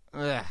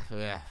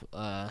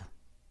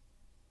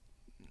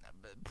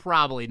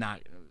 probably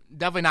not.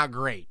 Definitely not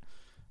great.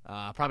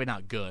 Probably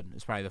not good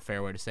is probably the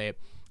fair way to say it.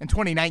 In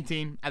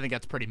 2019, I think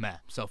that's pretty meh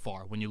so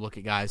far when you look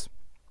at guys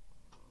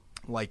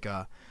like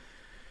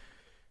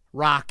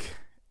Rock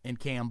and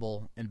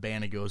Campbell and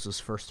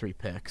Banagos' first 3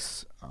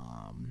 picks.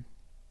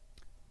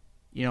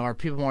 Are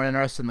people more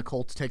interested in the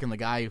Colts taking the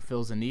guy who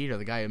fills a need or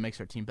the guy who makes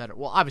our team better?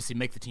 Well, obviously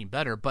make the team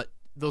better, but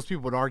those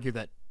people would argue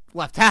that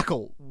left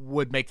tackle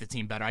would make the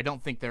team better. I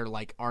don't think they're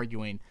like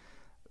arguing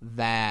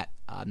that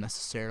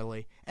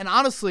necessarily. And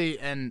honestly,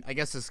 and I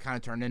guess this kind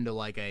of turned into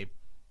like a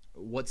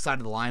what side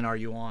of the line are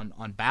you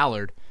on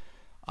Ballard?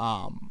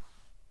 I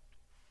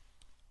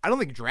don't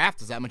think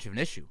draft is that much of an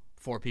issue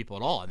for people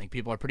at all. I think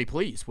people are pretty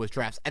pleased with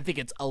drafts. I think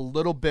it's a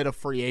little bit of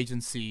free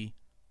agency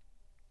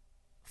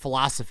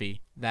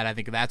philosophy that I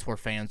think that's where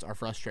fans are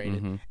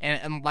frustrated. Mm-hmm.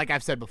 And like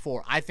I've said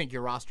before, I think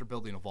your roster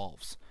building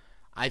evolves.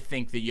 I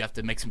think that you have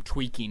to make some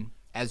tweaking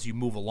as you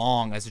move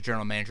along as a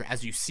general manager,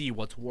 as you see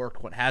what's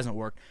worked, what hasn't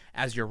worked,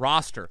 as your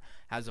roster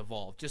has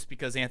evolved. Just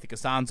because Anthony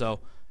Costanzo,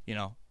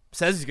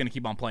 says he's going to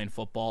keep on playing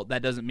football,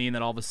 that doesn't mean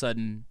that all of a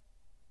sudden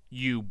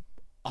you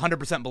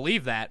 100%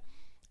 believe that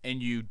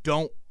and you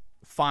don't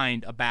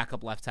find a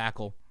backup left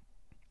tackle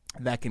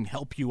that can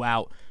help you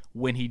out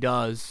when he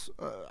does,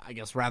 I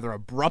guess, rather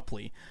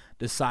abruptly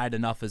decide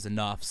enough is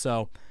enough.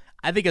 So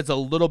I think it's a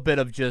little bit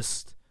of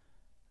just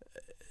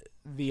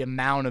the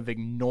amount of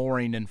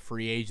ignoring in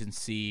free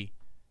agency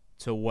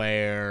to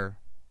where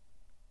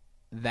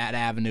that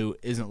avenue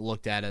isn't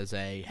looked at as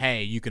a,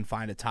 hey, you can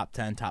find a top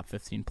 10, top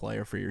 15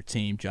 player for your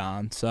team,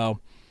 John.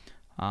 So,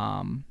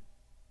 and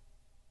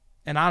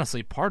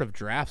honestly, part of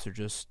drafts are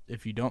just,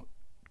 if you don't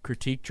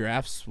critique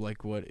drafts,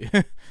 like what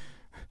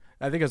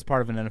I think it's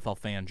part of an NFL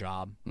fan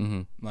job.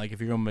 Mm-hmm. Like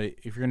if you're going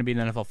to be an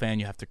NFL fan,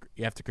 you have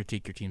to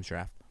critique your team's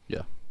draft.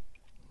 Yeah.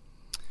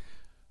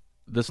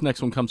 This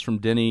next one comes from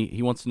Denny.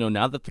 He wants to know,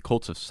 now that the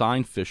Colts have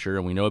signed Fisher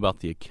and we know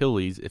about the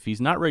Achilles, if he's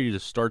not ready to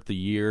start the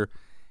year,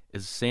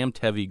 is Sam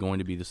Tevy going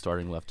to be the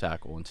starting left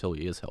tackle until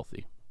he is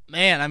healthy?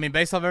 Man, I mean,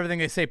 based off everything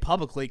they say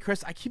publicly,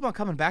 Chris, I keep on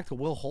coming back to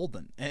Will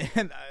Holden.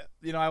 And,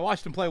 I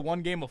watched him play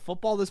one game of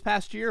football this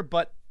past year,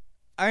 but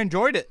I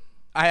enjoyed it.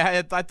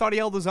 I thought he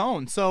held his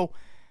own. So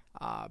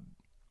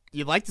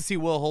you'd like to see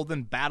Will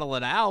Holden battle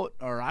it out,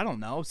 or I don't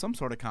know, some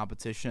sort of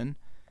competition.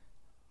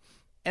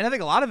 And I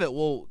think a lot of it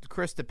will,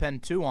 Chris,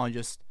 depend, too, on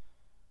just,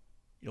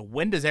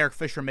 when does Eric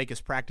Fisher make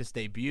his practice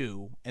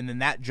debut, and then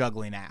that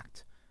juggling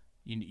act.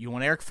 You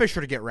want Eric Fisher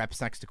to get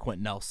reps next to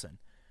Quentin Nelson.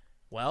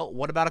 Well,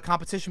 what about a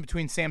competition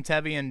between Sam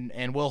Tevy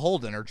and Will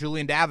Holden or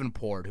Julian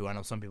Davenport, who I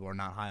know some people are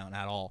not high on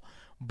at all.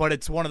 But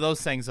it's one of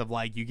those things of,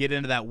 like, you get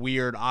into that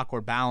weird,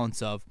 awkward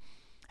balance of,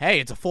 hey,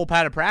 it's a full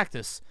padded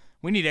practice.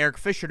 We need Eric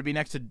Fisher to be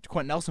next to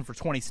Quentin Nelson for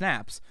 20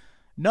 snaps.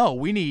 No,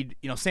 we need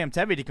Sam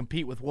Tevy to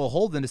compete with Will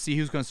Holden to see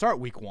who's going to start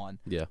week 1.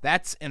 Yeah.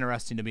 That's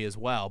interesting to me as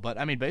well. But,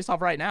 I mean, based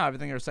off right now,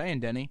 everything they're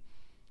saying, Denny,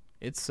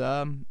 it's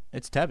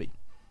Tevy.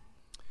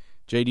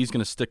 JD's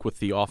going to stick with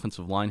the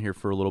offensive line here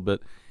for a little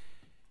bit.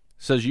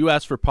 Says you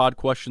asked for pod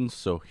questions,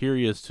 so here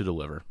he is to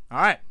deliver. All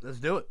right, let's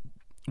do it.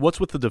 What's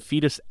with the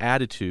defeatist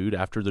attitude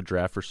after the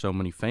draft for so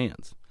many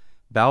fans?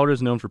 Ballard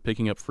is known for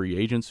picking up free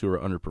agents who are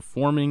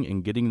underperforming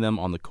and getting them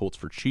on the Colts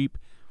for cheap,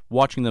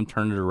 watching them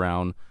turn it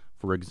around,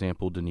 for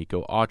example,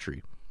 Danico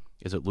Autry.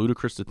 Is it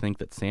ludicrous to think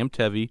that Sam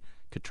Tevy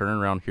could turn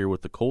around here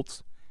with the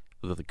Colts,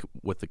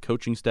 with the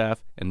coaching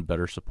staff, and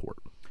better support?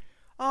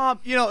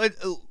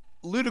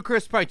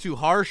 Ludicrous probably too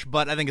harsh,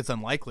 but I think it's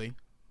unlikely.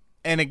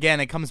 And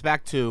again, it comes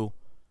back to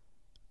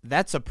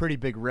that's a pretty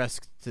big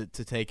risk to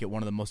take at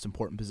one of the most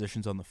important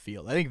positions on the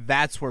field. I think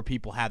that's where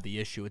people have the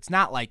issue. It's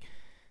not like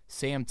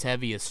Sam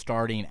Tevy is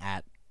starting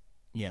at,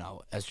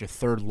 as your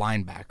third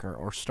linebacker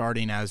or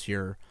starting as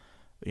your,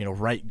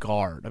 right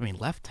guard. I mean,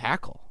 left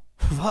tackle.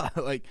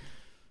 Like,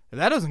 if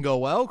that doesn't go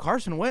well,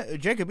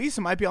 Jacob Eason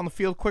might be on the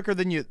field quicker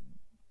than you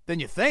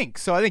think.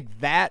 So I think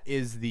that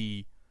is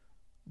the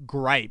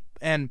gripe.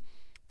 And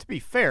to be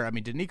fair, I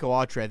mean, Danico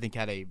Autry, I think,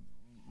 had a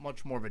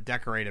much more of a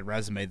decorated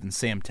resume than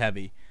Sam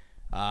Tevy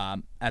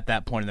at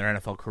that point in their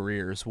NFL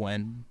careers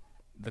when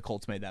the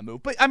Colts made that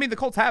move. But, I mean, the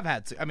Colts have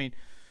had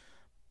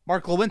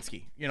Mark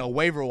Lewinsky,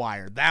 waiver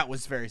wire, that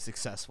was very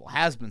successful,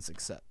 has been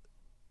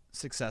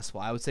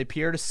successful. I would say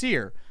Pierre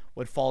Desir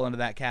would fall into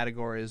that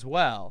category as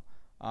well.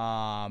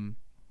 So,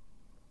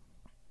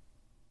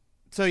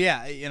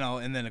 yeah,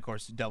 and then, of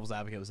course, devil's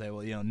advocate would say,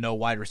 well, no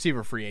wide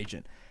receiver free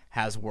agent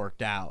has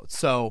worked out.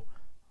 So,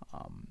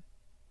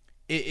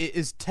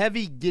 is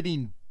Tevy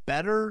getting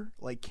better?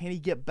 Like, can he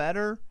get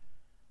better?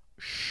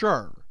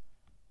 Sure.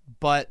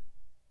 But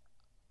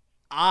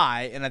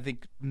I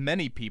think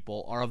many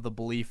people are of the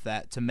belief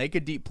that to make a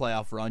deep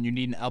playoff run, you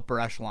need an upper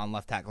echelon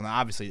left tackle. Now,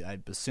 obviously, I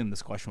assume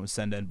this question was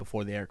sent in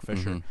before the Eric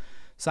Fisher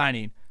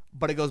signing,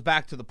 but it goes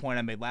back to the point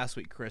I made last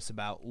week, Chris,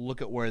 about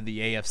look at where the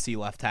AFC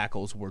left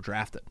tackles were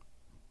drafted.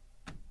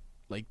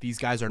 Like, these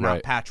guys are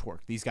not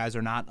patchwork. These guys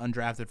are not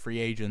undrafted free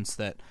agents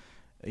that,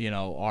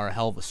 are a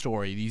hell of a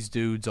story. These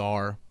dudes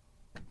are,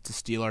 to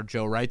steal our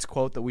Joe Wright's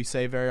quote that we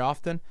say very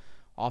often,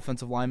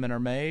 offensive linemen are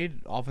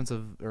made,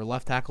 offensive or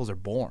left tackles are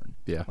born.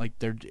 Yeah. Like,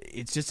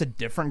 it's just a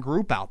different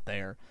group out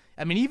there.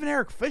 I mean, even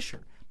Eric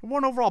Fisher, the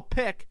one overall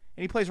pick,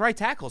 and he plays right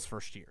tackle his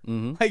first year.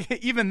 Like,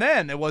 even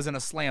then, it wasn't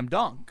a slam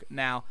dunk.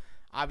 Now,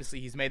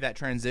 obviously, he's made that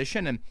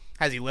transition, and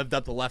has he lived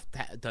up to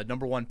the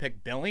number one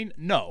pick billing?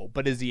 No.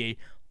 But is he a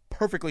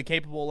perfectly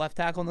capable left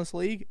tackle in this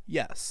league?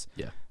 Yes.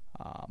 Yeah.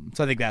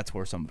 So I think that's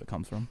where some of it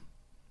comes from.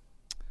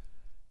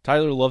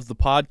 Tyler loves the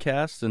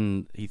podcast,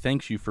 and he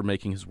thanks you for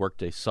making his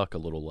workday suck a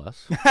little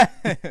less.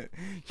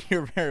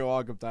 You're very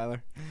welcome,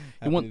 Tyler.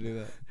 Happy to do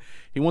that.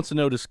 He wants to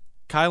know, does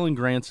Kylan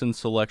Granson's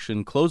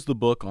selection close the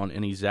book on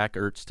any Zach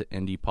Ertz to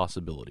Indy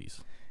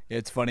possibilities?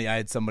 It's funny. I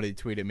had somebody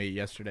tweet at me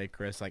yesterday,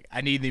 Chris, like,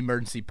 I need the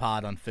emergency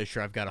pod on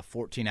Fisher. I've got a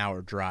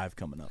 14-hour drive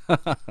coming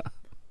up.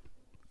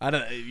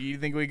 You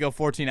think we go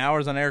 14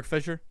 hours on Eric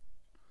Fisher?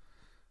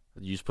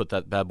 You just put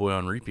that bad boy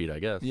on repeat, I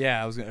guess.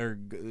 Yeah, I was gonna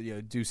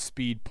do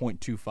speed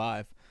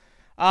 0.25.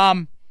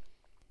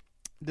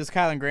 Does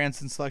Kylan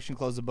Granson's selection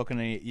close the book on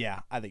any?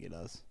 Yeah, I think it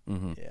does.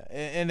 Yeah,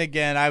 and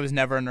again, I was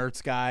never an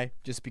Ertz guy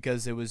just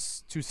because it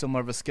was too similar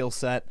of a skill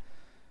set.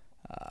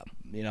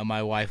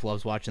 My wife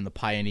loves watching the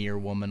Pioneer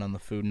Woman on the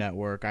Food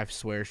Network. I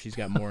swear she's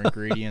got more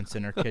ingredients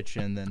in her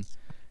kitchen than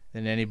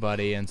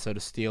anybody, and so to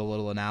steal a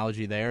little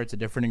analogy there, it's a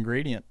different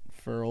ingredient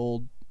for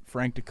old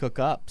Frank to cook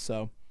up.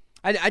 So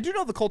I do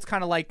know the Colts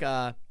kind of like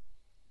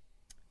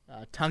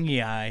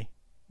Tonguey Eye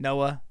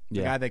Noah,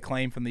 the guy they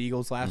claimed from the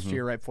Eagles last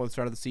year right before the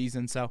start of the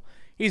season. So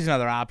he's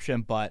another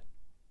option, but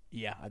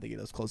yeah, I think it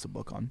does close the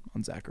book on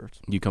Zach Ertz.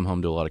 You come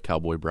home to a lot of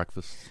cowboy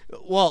breakfast.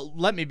 Well,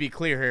 let me be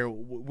clear here.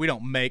 We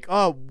don't make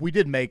we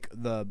did make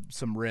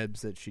some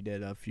ribs that she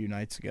did a few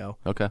nights ago.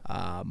 Okay.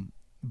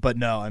 But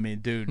no, I mean,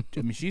 dude,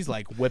 she's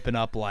like whipping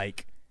up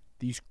like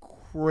these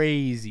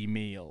crazy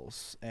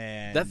meals,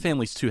 and that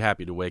family's too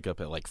happy to wake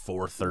up at like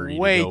 4:30.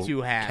 Way to go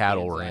too happy.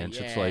 Cattle ranch.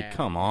 It's like,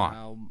 come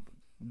on.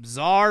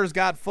 Czar's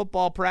got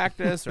football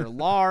practice, or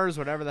Lars,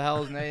 whatever the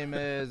hell his name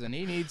is, and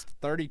he needs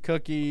 30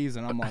 cookies,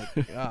 and I'm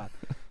like, God,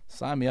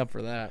 sign me up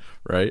for that.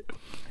 Right?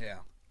 Yeah.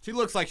 She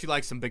looks like she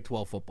likes some Big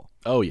 12 football.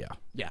 Oh yeah.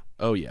 Yeah.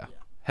 Oh yeah.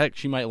 Heck,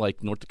 she might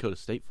like North Dakota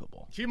State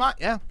football. She might.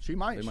 Yeah, she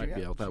might. They might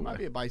be out that way. She might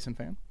be a Bison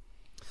fan.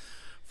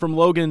 From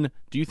Logan,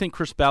 do you think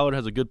Chris Ballard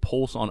has a good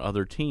pulse on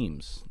other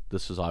teams?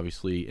 This is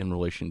obviously in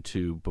relation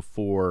to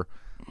before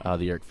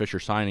the Eric Fisher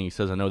signing. He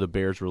says, I know the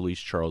Bears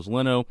released Charles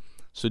Leno,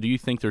 so do you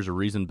think there's a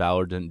reason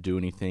Ballard didn't do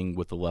anything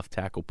with the left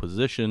tackle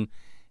position?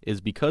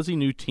 Is because he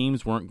knew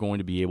teams weren't going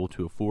to be able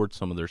to afford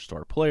some of their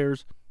star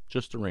players?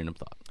 Just a random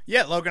thought.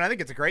 Yeah, Logan, I think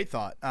it's a great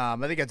thought. I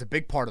think that's a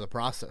big part of the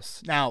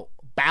process. Now,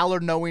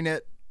 Ballard knowing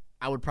it,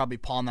 I would probably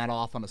pawn that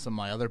off onto some of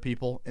my other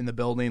people in the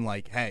building,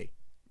 like, hey,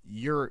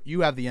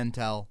 you have the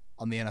intel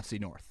on the NFC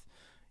North.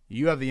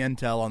 You have the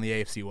intel on the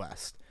AFC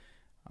West.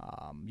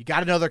 You got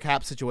to know their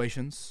cap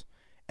situations,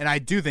 and I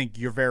do think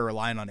you're very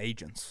reliant on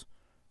agents.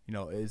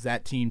 Is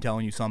that team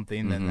telling you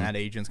something, then that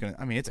agent's going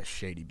to – I mean, it's a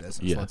shady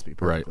business. Let's be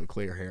perfectly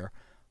clear here.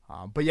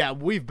 But yeah,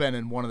 we've been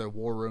in one of their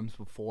war rooms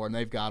before, and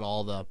they've got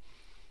all the,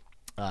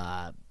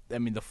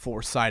 the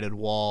four-sided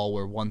wall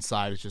where one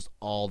side is just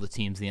all the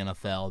teams in the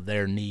NFL,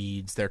 their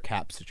needs, their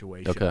cap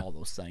situation, all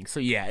those things. So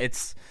yeah,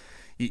 it's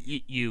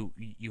you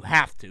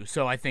have to.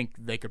 So I think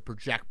they could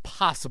project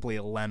possibly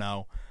a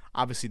Leno.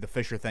 Obviously, the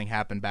Fisher thing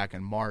happened back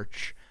in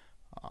March.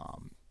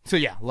 So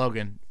yeah,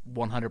 Logan,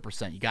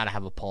 100%. You got to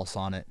have a pulse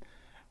on it.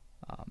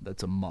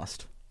 That's a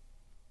must.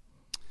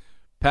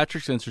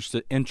 Patrick's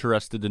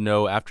interested to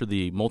know, after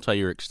the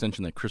multi-year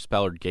extension that Chris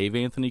Ballard gave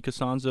Anthony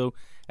Costanzo,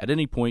 at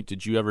any point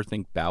did you ever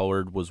think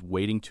Ballard was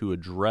waiting to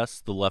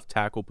address the left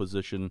tackle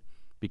position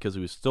because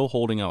he was still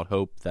holding out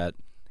hope that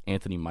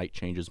Anthony might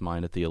change his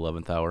mind at the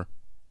 11th hour?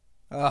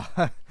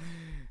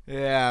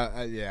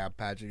 Yeah,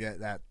 Patrick,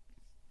 that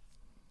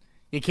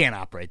you can't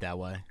operate that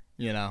way,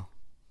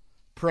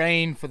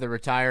 Praying for the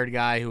retired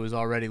guy who is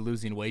already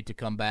losing weight to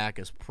come back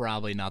is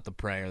probably not the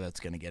prayer that's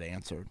going to get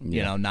answered.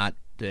 Not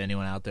to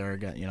anyone out there.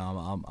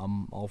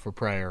 I'm all for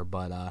prayer,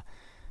 but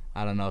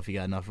I don't know if you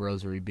got enough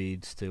rosary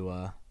beads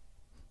to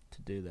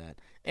do that.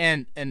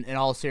 And in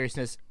all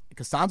seriousness,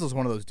 Costanzo's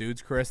one of those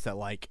dudes, Chris, that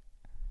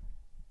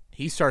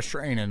he starts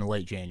training in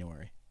late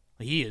January.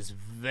 He is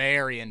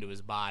very into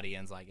his body,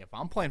 and it's like, if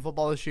I'm playing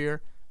football this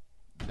year,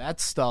 that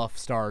stuff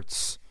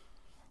starts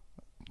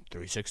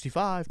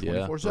 365,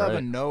 24/7.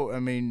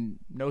 Right.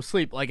 No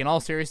sleep. In all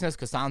seriousness,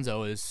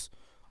 Costanzo is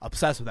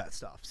obsessed with that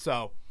stuff.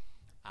 So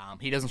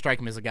he doesn't strike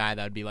me as a guy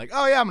that would be like,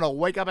 oh, yeah, I'm going to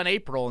wake up in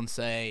April and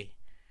say,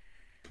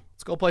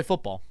 let's go play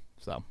football.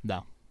 So,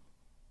 no.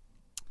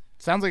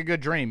 Sounds like a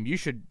good dream. You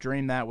should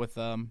dream that with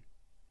our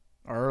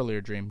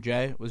earlier dream.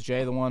 Jay? Was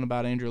Jay the one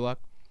about Andrew Luck?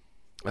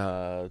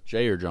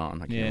 Jay or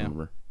John? I can't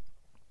remember.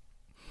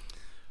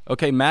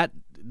 Okay, Matt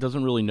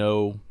doesn't really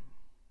know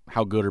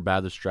how good or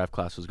bad this draft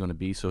class is going to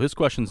be, so his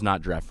question's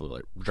not draft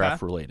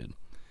related.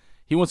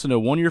 He wants to know,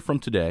 1 year from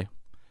today,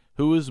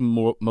 who is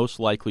most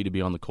likely to be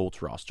on the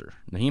Colts roster?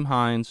 Naheem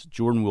Hines,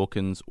 Jordan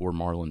Wilkins, or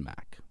Marlon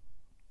Mack?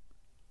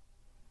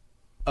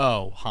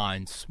 Oh,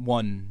 Hines,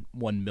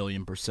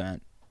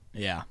 1,000,000%.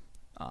 Yeah.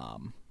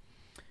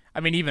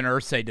 Even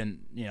Irsay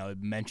didn't,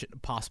 mention a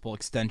possible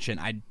extension.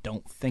 I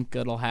don't think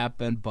it'll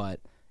happen, but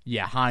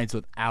yeah, Hines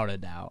without a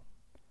doubt.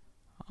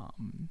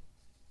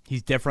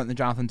 He's different than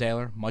Jonathan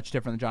Taylor, much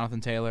different than Jonathan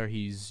Taylor.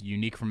 He's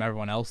unique from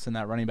everyone else in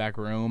that running back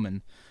room,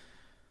 and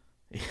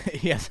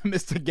he hasn't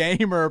missed a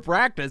game or a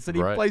practice, and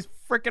he plays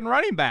freaking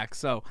running back.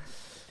 So,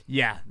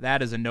 yeah,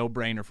 that is a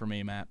no-brainer for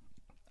me, Matt.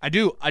 I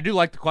do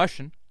like the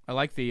question. I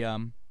like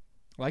the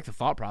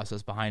thought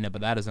process behind it,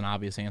 but that is an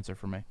obvious answer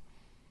for me.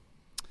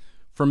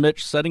 For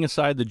Mitch, setting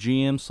aside the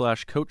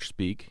GM/coach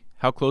speak,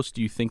 how close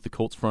do you think the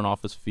Colts front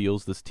office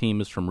feels this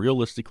team is from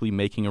realistically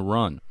making a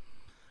run?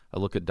 I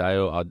look at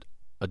Dio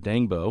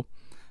Adangbo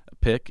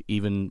pick,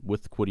 even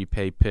with the Kwity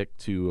Paye pick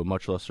to a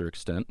much lesser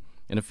extent,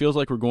 and it feels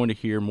like we're going to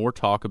hear more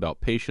talk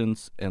about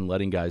patience and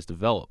letting guys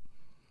develop.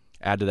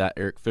 Add to that,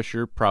 Eric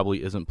Fisher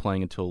probably isn't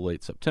playing until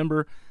late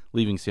September,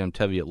 leaving Sam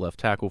Tevi at left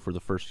tackle for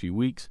the first few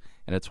weeks,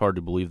 and it's hard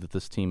to believe that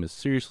this team is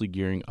seriously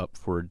gearing up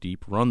for a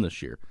deep run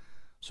this year.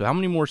 So how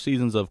many more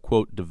seasons of,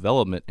 quote,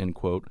 development, end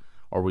quote,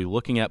 are we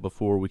looking at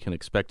before we can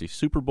expect a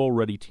Super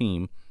Bowl-ready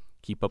team?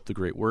 Keep up the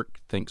great work.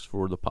 Thanks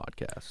for the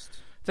podcast.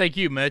 Thank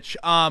you, Mitch.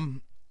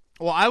 Well,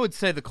 I would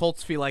say the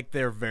Colts feel like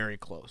they're very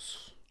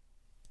close.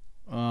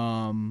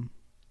 I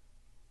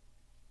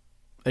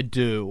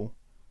do.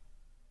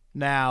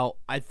 Now,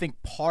 I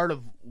think part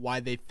of why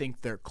they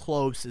think they're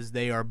close is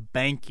they are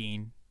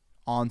banking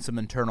on some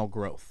internal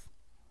growth.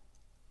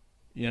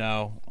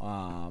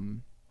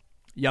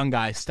 Young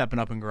guys stepping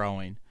up and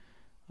growing.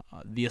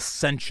 The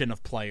ascension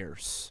of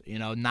players.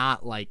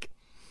 Not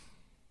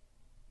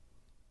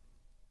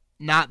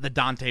the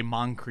Dante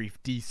Moncrief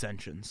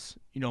descensions.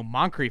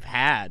 Moncrief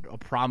had a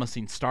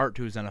promising start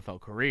to his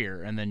NFL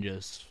career and then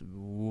just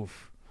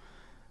woof.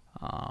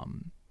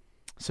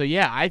 So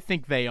yeah, I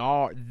think they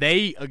are.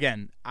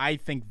 I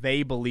think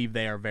they believe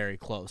they are very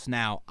close.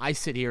 Now, I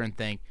sit here and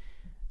think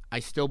I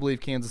still believe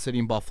Kansas City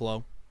and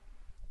Buffalo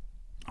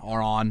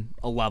are on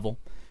a level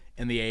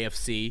in the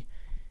AFC.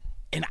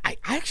 And I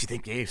actually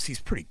think the AFC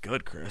is pretty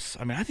good, Chris.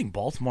 I think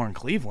Baltimore and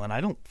Cleveland,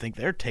 I don't think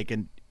they're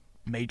taking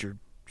major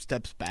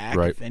steps back,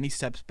 if any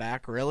steps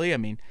back, really.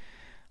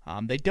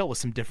 They dealt with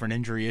some different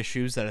injury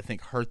issues that I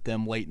think hurt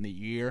them late in the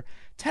year.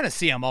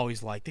 Tennessee, I'm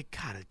always like, they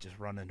got to just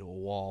run into a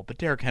wall. But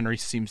Derrick Henry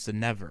seems to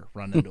never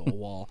run into a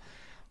wall.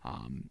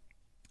 And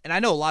I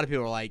know a lot of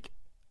people are like,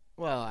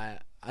 well, I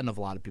don't know if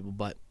a lot of people,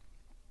 but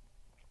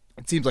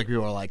it seems like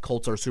people are like,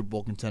 Colts are a Super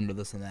Bowl contender,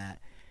 this and that.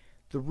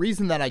 The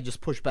reason that I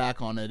just push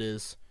back on it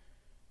is,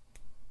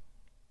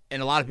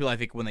 and a lot of people, I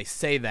think, when they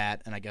say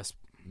that, and I guess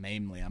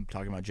mainly I'm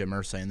talking about Jim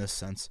Irsay in this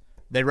sense,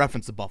 they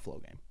reference the Buffalo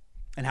game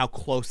and how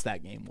close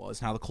that game was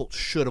and how the Colts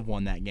should have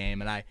won that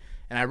game. And I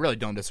really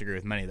don't disagree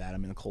with many of that.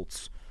 The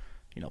Colts,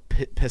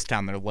 pissed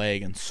down their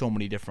leg in so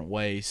many different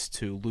ways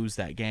to lose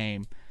that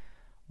game.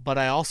 But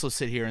I also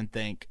sit here and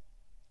think,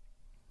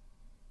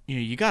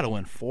 you got to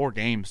win 4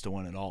 games to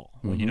win it all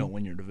when you don't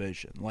win your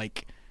division.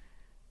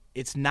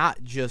 it's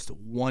not just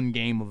one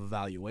game of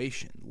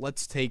evaluation.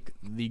 Let's take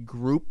the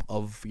group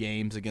of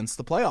games against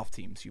the playoff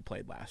teams you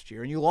played last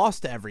year, and you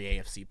lost to every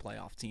AFC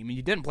playoff team, and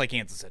you didn't play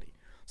Kansas City.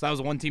 So that was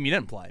the one team you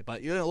didn't play,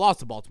 but you lost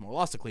to Baltimore,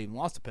 lost to Cleveland,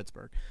 lost to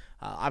Pittsburgh,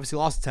 obviously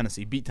lost to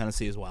Tennessee, beat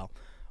Tennessee as well.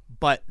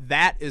 But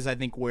that is, I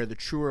think, where the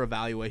truer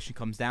evaluation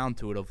comes down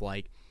to it of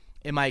like,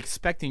 am I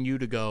expecting you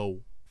to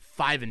go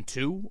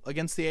 5-2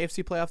 against the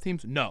AFC playoff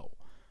teams? No.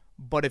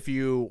 But if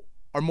you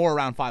are more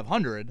around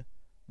 500,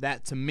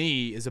 that to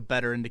me is a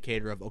better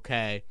indicator of,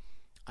 okay,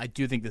 I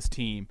do think this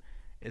team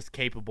is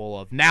capable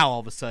of, now all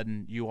of a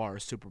sudden you are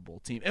a Super Bowl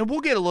team. And we'll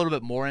get a little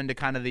bit more into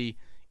kind of the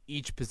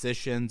each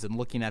positions and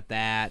looking at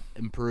that,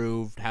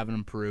 improved, haven't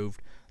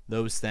improved,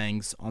 those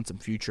things on some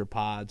future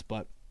pods.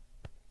 But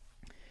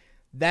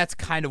that's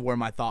kind of where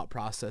my thought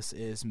process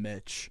is,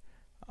 Mitch.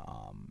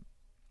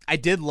 I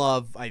did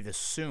love, I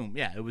assume,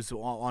 it was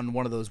on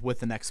one of those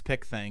with the next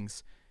pick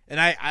things. And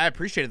I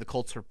appreciated the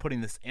Colts for putting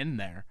this in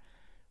there.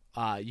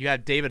 You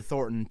had David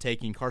Thornton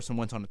taking Carson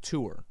Wentz on a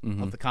tour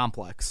of the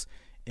complex,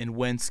 and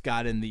Wentz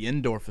got in the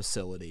indoor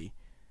facility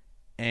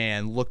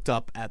and looked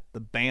up at the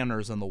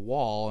banners on the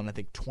wall, and I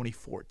think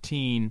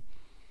 2014,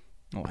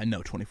 I know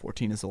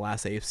 2014 is the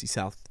last AFC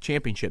South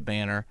championship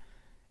banner,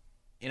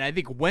 and I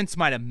think Wentz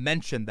might have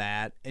mentioned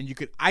that, and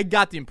I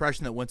got the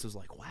impression that Wentz was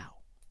like, wow,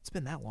 it's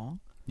been that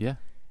long? Yeah.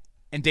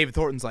 And David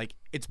Thornton's like,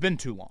 it's been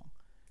too long.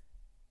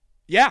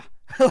 Yeah,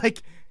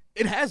 like,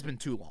 it has been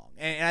too long.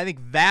 And I think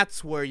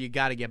that's where you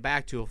got to get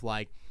back to of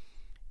like,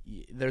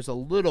 there's a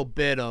little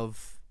bit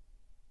of,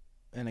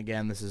 and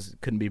again, this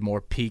couldn't be more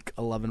peak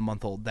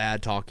 11-month-old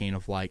dad talking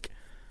of like,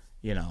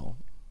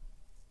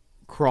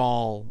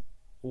 crawl,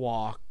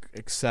 walk,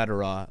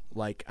 etc.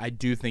 Like, I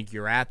do think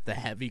you're at the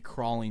heavy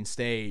crawling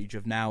stage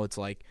of now it's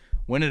like,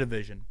 win a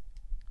division,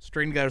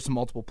 string together some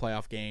multiple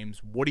playoff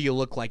games. What do you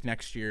look like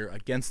next year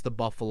against the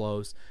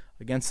Buffaloes,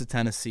 against the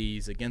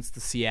Tennessees, against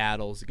the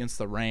Seattles, against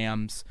the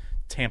Rams,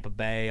 Tampa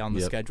Bay on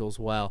the schedule as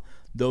well.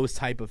 Those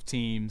type of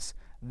teams,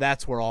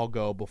 that's where I'll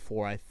go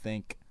before I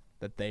think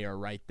that they are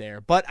right there.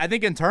 But I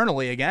think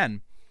internally,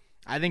 again,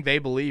 I think they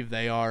believe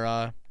they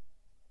are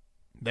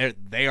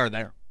they are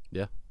there.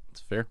 Yeah,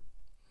 that's fair.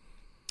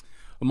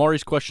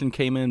 Amari's question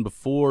came in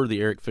before the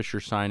Eric Fisher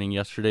signing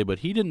yesterday, but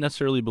he didn't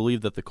necessarily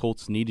believe that the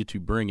Colts needed to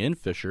bring in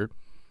Fisher.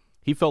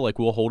 He felt like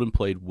Will Holden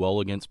played well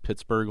against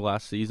Pittsburgh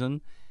last season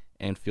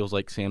and feels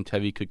like Sam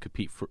Tevy could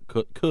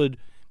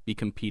be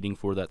competing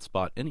for that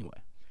spot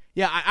anyway.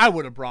 Yeah, I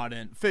would have brought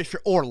in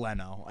Fisher or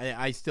Leno.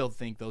 I still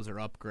think those are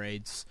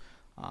upgrades.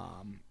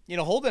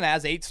 Holden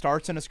has 8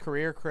 starts in his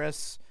career,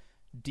 Chris.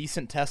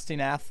 Decent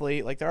testing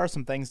athlete. Like, there are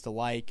some things to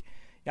like.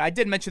 Yeah, I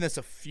did mention this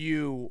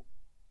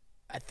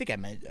I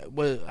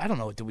don't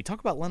know. Did we talk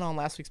about Leno on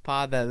last week's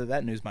pod?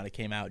 That news might have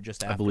came out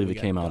just after. I believe it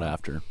came out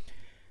after.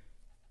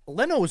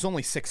 Leno was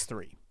only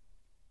 6'3".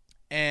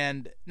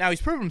 And now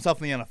he's proven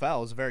himself in the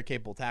NFL as a very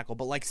capable tackle,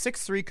 but like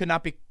 6'3" could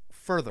not be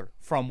further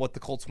from what the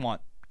Colts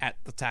want at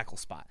the tackle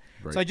spot.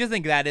 Right. So I just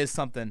think that is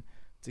something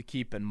to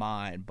keep in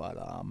mind. But,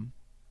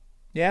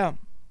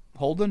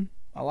 Holden,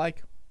 I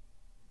like.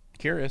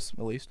 Curious,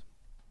 at least.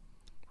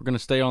 We're going to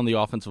stay on the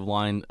offensive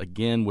line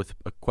again with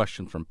a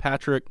question from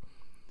Patrick.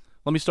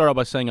 Let me start out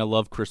by saying I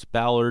love Chris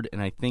Ballard,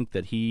 and I think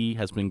that he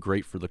has been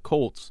great for the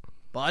Colts.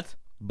 But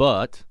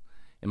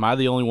am I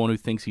the only one who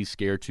thinks he's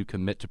scared to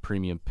commit to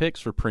premium picks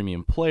for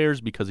premium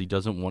players because he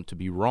doesn't want to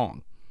be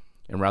wrong,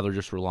 and rather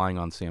just relying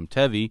on Sam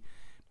Tevy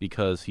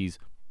because he's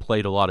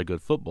played a lot of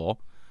good football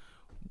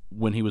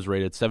when he was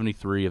rated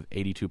 73 of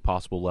 82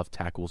 possible left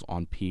tackles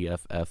on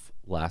PFF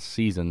last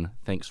season?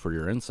 Thanks for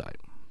your insight.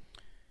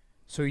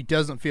 So he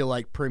doesn't feel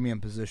like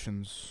premium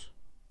positions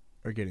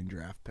are getting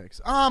draft picks.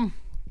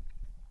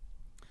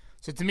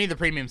 So to me, the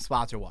premium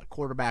spots are what?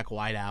 Quarterback,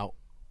 wide out,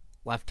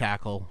 left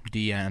tackle,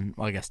 DN,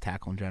 well, I guess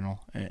tackle in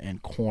general,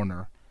 and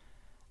corner.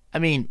 I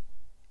mean,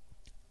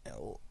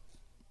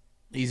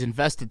 he's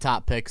invested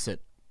top picks at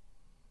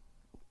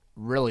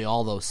really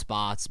all those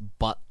spots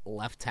but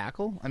left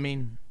tackle. I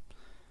mean,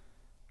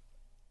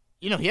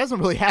 he hasn't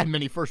really had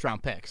many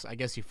first-round picks. I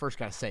guess you first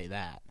got to say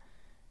that.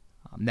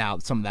 Now,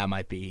 some of that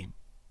might be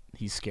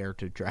he's scared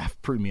to draft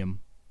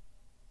premium.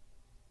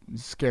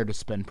 He's scared to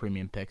spend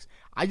premium picks.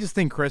 I just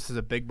think Chris is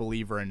a big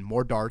believer in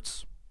more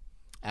darts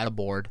at a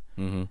board.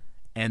 Mm-hmm.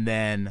 And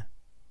then,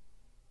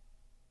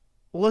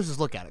 let's just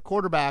look at it.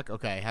 Quarterback,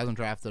 okay, hasn't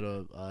drafted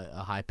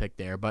a high pick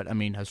there, but,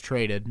 has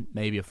traded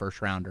maybe a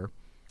first-rounder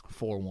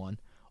for one.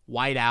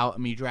 Wide out,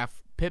 you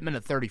draft Pittman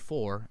at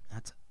 34.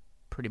 That's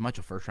pretty much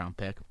a first-round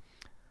pick.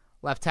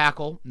 Left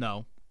tackle,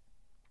 no.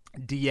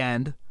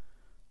 D-end,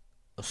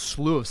 a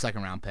slew of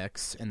second-round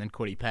picks, and then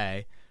Kwity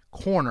Paye.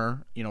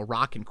 Corner,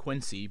 Rock and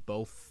Quincy,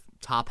 both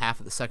top half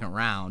of the second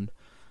round.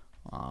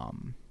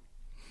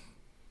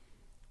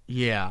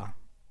 Yeah.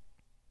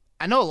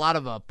 I know a lot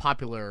of a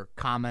popular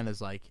comment is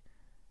like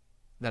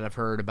that I've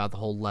heard about the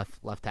whole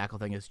left tackle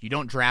thing is you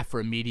don't draft for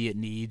immediate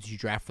needs, you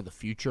draft for the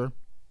future.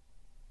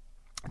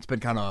 It's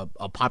been kind of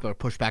a popular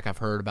pushback I've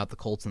heard about the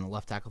Colts and the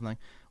left tackle thing.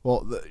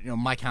 Well,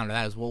 my counter to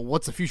that is, well,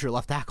 what's the future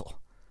left tackle?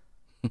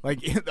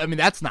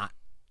 That's not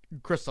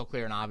crystal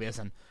clear and obvious.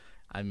 And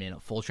I mean,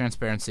 full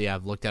transparency,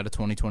 I've looked at a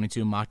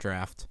 2022 mock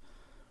draft.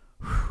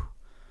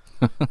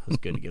 It was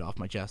good to get off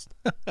my chest.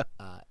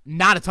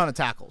 Not a ton of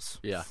tackles.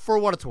 Yeah. For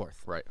what it's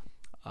worth. Right.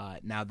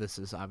 Now this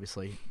is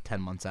obviously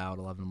 10 months out,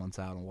 11 months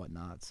out, and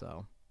whatnot.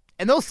 So,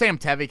 and those Sam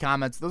Tevy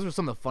comments, those are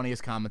some of the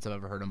funniest comments I've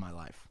ever heard in my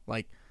life.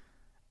 Like,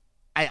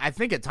 I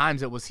think at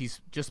times it was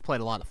he's just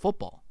played a lot of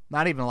football,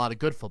 not even a lot of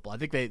good football. I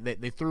think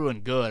they threw in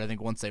good. I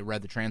think once they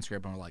read the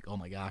transcript and were like, oh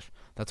my gosh,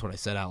 that's what I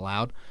said out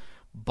loud.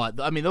 But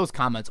I mean, those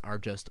comments are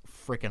just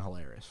freaking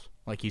hilarious.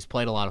 Like, he's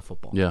played a lot of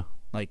football. Yeah.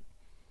 Like,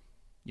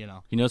 you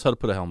know, He knows how to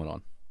put a helmet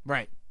on.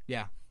 right?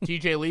 Yeah.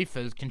 TJ Leaf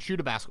can shoot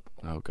a basketball.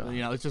 Oh, God.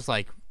 You know, it's just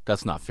like,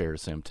 That's not fair to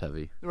Sam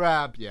Tevy.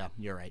 yeah,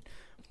 you're right.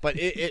 But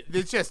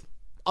it's just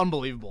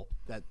unbelievable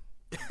that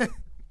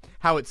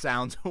how it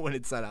sounds when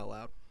it's said out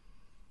loud.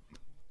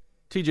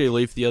 TJ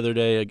Leaf the other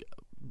day,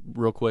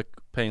 real quick,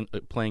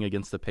 playing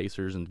against the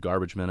Pacers in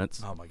garbage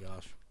minutes. Oh my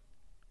gosh.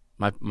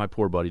 My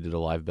poor buddy did a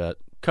live bet,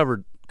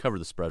 covered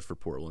the spread for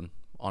Portland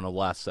on a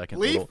last second.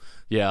 Leaf?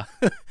 Yeah.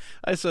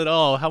 I said,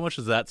 oh, how much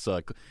does that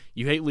suck?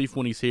 You hate Leaf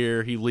when he's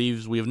here. He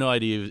leaves. We have no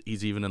idea if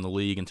he's even in the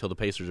league until the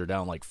Pacers are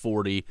down like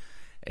 40,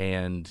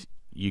 and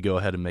you go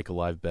ahead and make a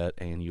live bet,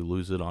 and you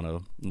lose it on a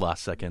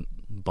last second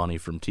bunny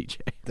from TJ.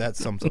 That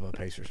sums up a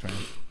Pacers fan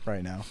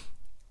right now.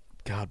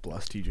 God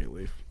bless TJ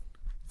Leaf.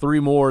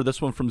 3 more.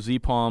 This one from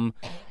Z-Palm.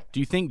 Do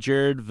you think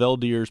Jared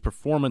Veldheer's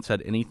performance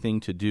had anything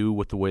to do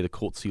with the way the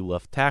Colts see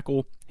left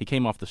tackle? He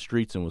came off the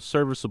streets and was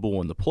serviceable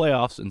in the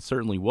playoffs and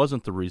certainly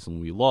wasn't the reason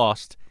we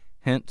lost.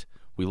 Hint,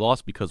 we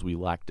lost because we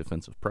lacked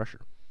defensive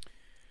pressure.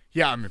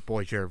 Yeah, I mean,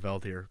 boy, Jared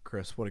Veldheer,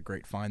 Chris, what a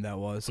great find that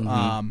was.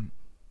 Mm-hmm.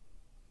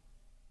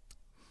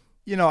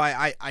 You know,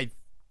 I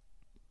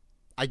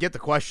get the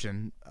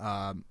question.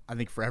 I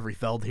think for every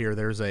Veldheer,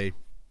 there's a,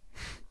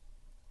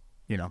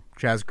 you know,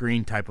 Chaz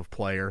Green type of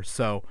player.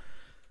 So,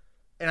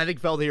 and I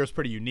think Veldheer is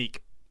pretty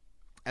unique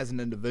as an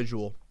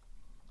individual.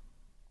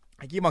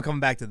 I keep on coming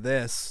back to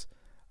this.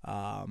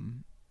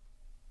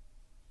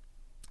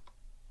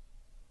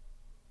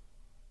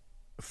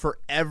 For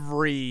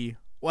every,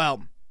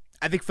 well,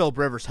 I think Phillip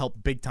Rivers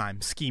helped big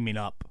time scheming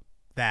up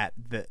that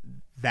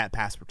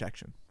pass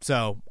protection.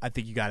 So I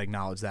think you got to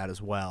acknowledge that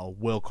as well.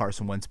 Will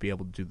Carson Wentz be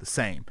able to do the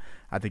same?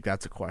 I think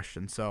that's a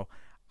question. So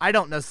I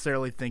don't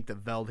necessarily think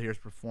that Veldheer's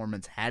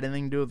performance had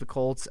anything to do with the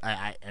Colts,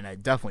 and I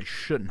definitely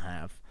shouldn't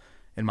have,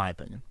 in my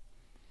opinion.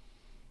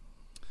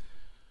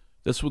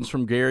 This one's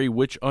from Gary.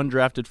 Which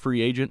undrafted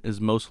free agent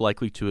is most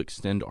likely to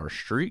extend our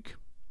streak?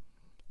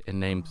 And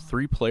name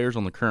 3 players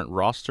on the current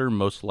roster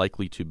most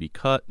likely to be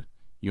cut.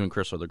 You and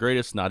Chris are the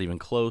greatest. Not even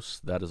close.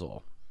 That is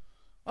all.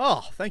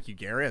 Oh, thank you,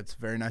 Gary. It's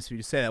very nice of you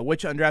to say that.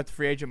 Which undrafted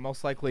free agent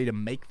most likely to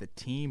make the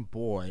team,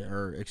 boy,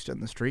 or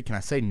extend the streak? Can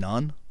I say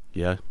none?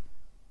 Yeah.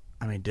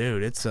 I mean,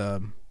 dude, it's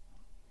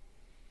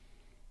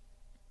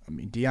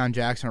Deion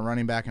Jackson, a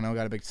running back, I know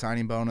got a big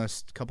signing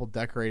bonus. A couple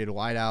decorated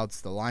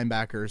wideouts. The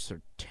linebackers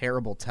are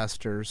terrible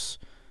testers.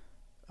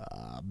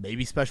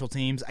 Maybe special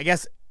teams. I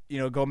guess, you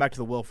know, going back to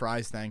the Will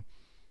Fries thing,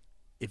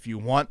 if you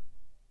want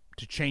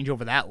to change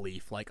over that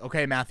leaf, like,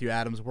 okay, Matthew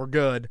Adams, we're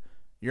good.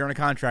 You're in a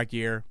contract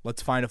year.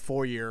 Let's find a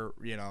 4-year,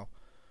 you know,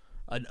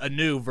 a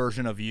new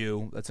version of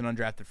you that's an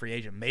undrafted free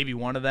agent. Maybe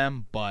one of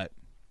them, but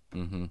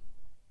name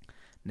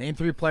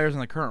 3 players on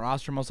the current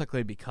roster most likely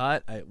to be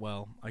cut. I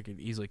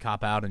could easily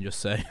cop out and just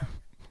say,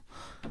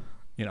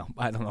 you know,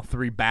 I don't know,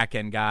 3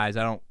 back-end guys.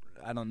 I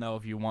don't know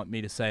if you want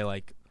me to say,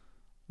 like,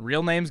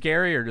 real names,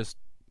 Gary, or just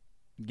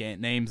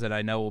names that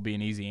I know will be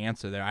an easy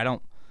answer there. I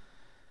don't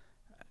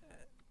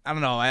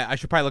know. I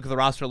should probably look at the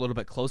roster a little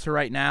bit closer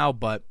right now,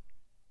 but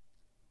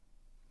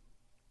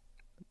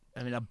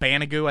I mean, a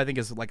Banagoo, I think,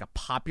 is like a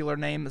popular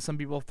name that some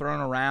people have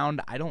thrown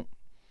around. I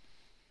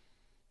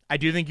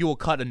do think you will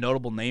cut a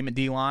notable name at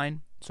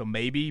D-line, so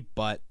maybe,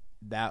 but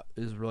that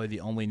is really the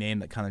only name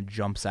that kind of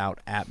jumps out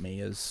at me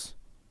as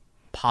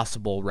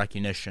possible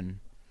recognition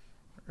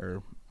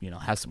or, you know,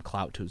 has some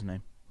clout to his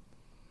name.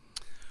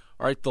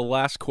 All right, the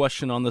last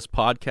question on this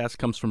podcast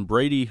comes from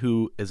Brady,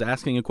 who is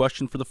asking a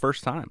question for the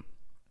first time.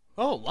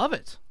 Oh, love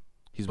it.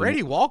 He's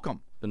Brady,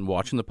 welcome. Been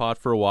watching the pod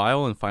for a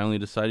while and finally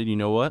decided, you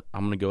know what,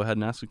 I'm going to go ahead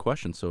and ask a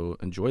question, so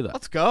enjoy that.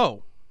 Let's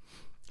go.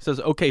 He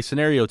says, okay,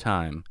 scenario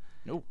time.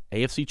 Nope.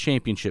 AFC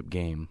Championship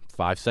game.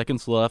 5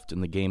 seconds left,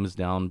 and the game is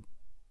down.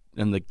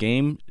 And the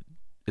game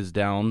is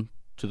down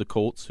to the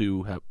Colts,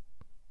 who have.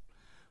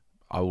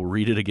 I will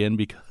read it again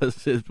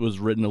because it was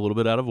written a little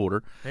bit out of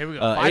order. Here we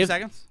go. 5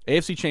 seconds.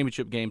 AFC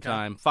Championship game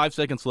time. 5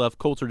 seconds left.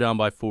 Colts are down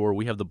by 4.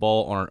 We have the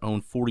ball on our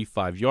own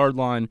 45-yard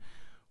line.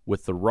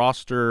 With the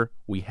roster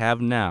we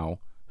have now,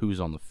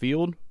 who's on the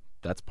field?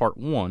 That's part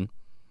 1.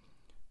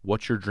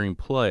 What's your dream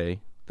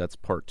play? That's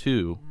part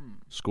 2.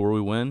 Score,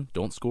 we win.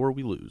 Don't score,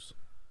 we lose.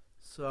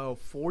 So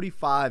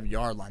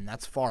 45-yard line.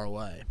 That's far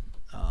away.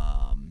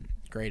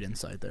 Great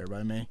insight there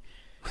by me.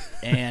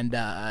 And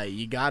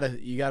you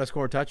gotta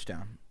score a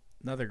touchdown.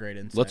 Another great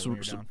insight. Let's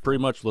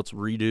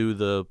redo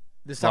the.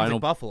 This sounds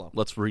like Buffalo.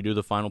 Let's redo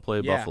the final play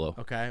of Buffalo.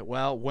 Okay.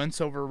 Well, Wentz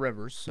over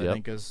Rivers, I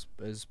think is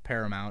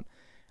paramount.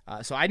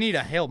 So I need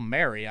a Hail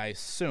Mary, I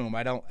assume.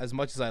 I don't, as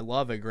much as I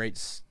love a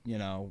great,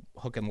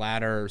 hook and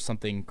ladder or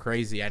something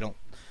crazy, I don't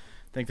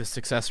think the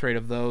success rate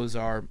of those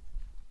are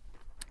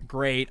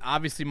great.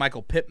 Obviously,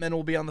 Michael Pittman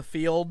will be on the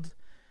field.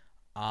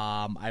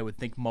 I would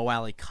think Mo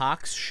Alley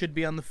Cox should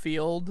be on the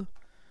field.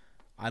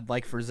 I'd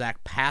like for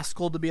Zach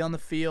Pascal to be on the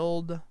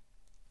field.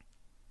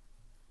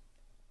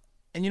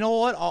 And you know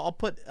what? I'll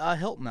put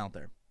Hilton out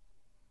there.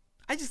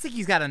 I just think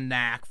he's got a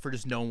knack for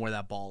just knowing where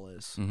that ball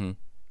is. Mm-hmm.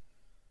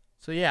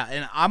 So, yeah,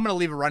 and I'm going to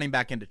leave a running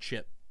back into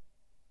Chip.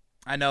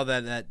 I know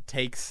that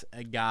takes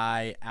a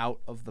guy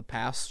out of the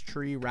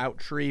route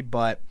tree,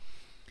 but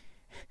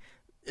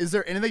is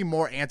there anything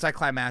more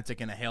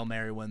anticlimactic in a Hail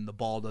Mary when the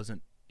ball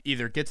doesn't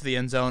either get to the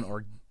end zone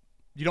or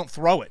you don't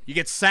throw it? You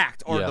get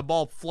sacked or the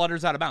ball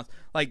flutters out of bounds.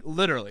 Like,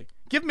 literally.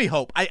 Give me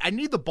hope. I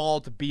need the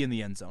ball to be in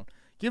the end zone.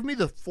 Give me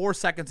the 4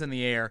 seconds in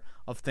the air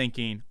of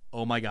thinking,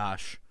 oh, my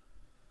gosh,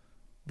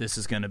 this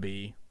is going to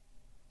be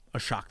a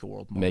shock the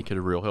world moment. Make it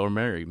a real Hail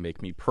Mary.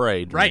 Make me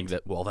pray during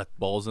that while that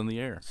ball's in the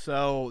air.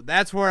 So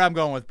that's where I'm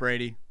going with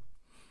Brady.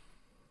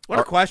 What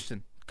a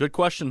question. Good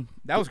question.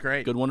 That was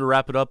great. Good one to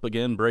wrap it up.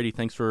 Again, Brady,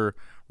 thanks for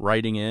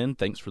writing in.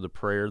 Thanks for the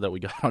prayer that we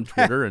got on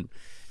Twitter.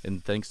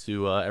 and thanks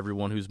to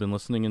everyone who's been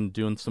listening and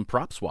doing some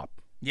prop swap.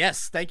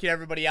 Yes, thank you to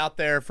everybody out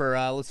there for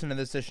listening to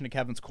this edition of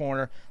Kevin's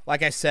Corner.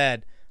 Like I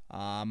said,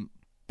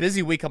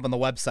 busy week up on the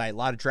website. A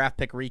lot of draft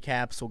pick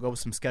recaps. We'll go with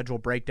some schedule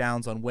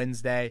breakdowns on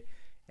Wednesday.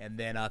 And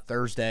then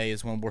Thursday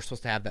is when we're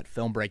supposed to have that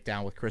film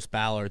breakdown with Chris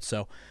Ballard.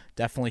 So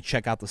definitely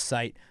check out the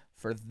site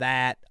for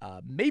that.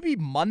 Maybe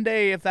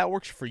Monday, if that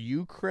works for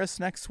you, Chris,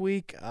 next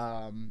week.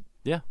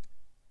 Yeah.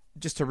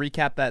 Just to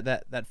recap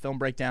that film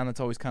breakdown, that's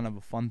always kind of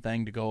a fun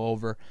thing to go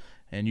over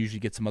and usually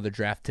get some other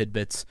draft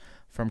tidbits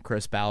from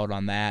Chris Ballard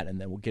on that.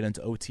 And then we'll get into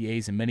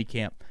OTAs and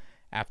minicamp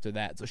after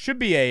that. So it should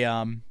be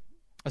a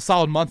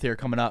solid month here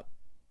coming up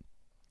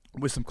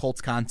with some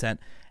Colts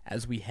content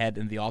as we head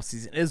into the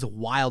offseason. It is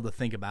wild to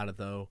think about it,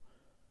 though.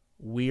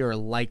 We are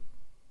like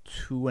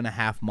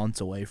 2.5 months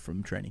away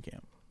from training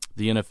camp.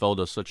 The NFL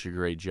does such a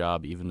great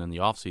job, even in the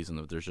offseason,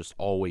 that there's just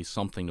always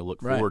something to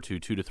look forward to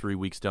 2 to 3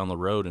 weeks down the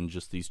road and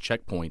just these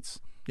checkpoints.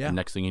 Yeah. And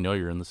next thing you know,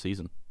 you're in the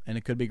season. And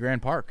it could be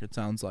Grand Park, it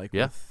sounds like,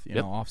 with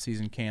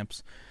off-season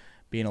camps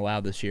being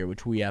allowed this year,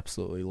 which we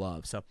absolutely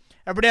love. So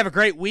everybody have a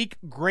great week,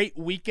 great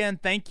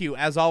weekend. Thank you,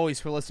 as always,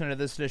 for listening to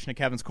this edition of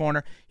Kevin's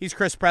Corner. He's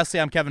Chris Presley.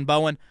 I'm Kevin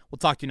Bowen. We'll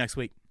talk to you next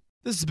week.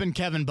 This has been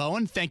Kevin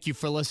Bowen. Thank you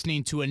for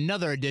listening to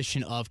another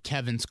edition of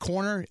Kevin's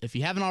Corner. If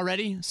you haven't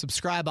already,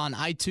 subscribe on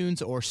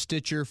iTunes or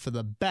Stitcher for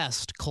the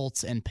best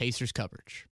Colts and Pacers coverage.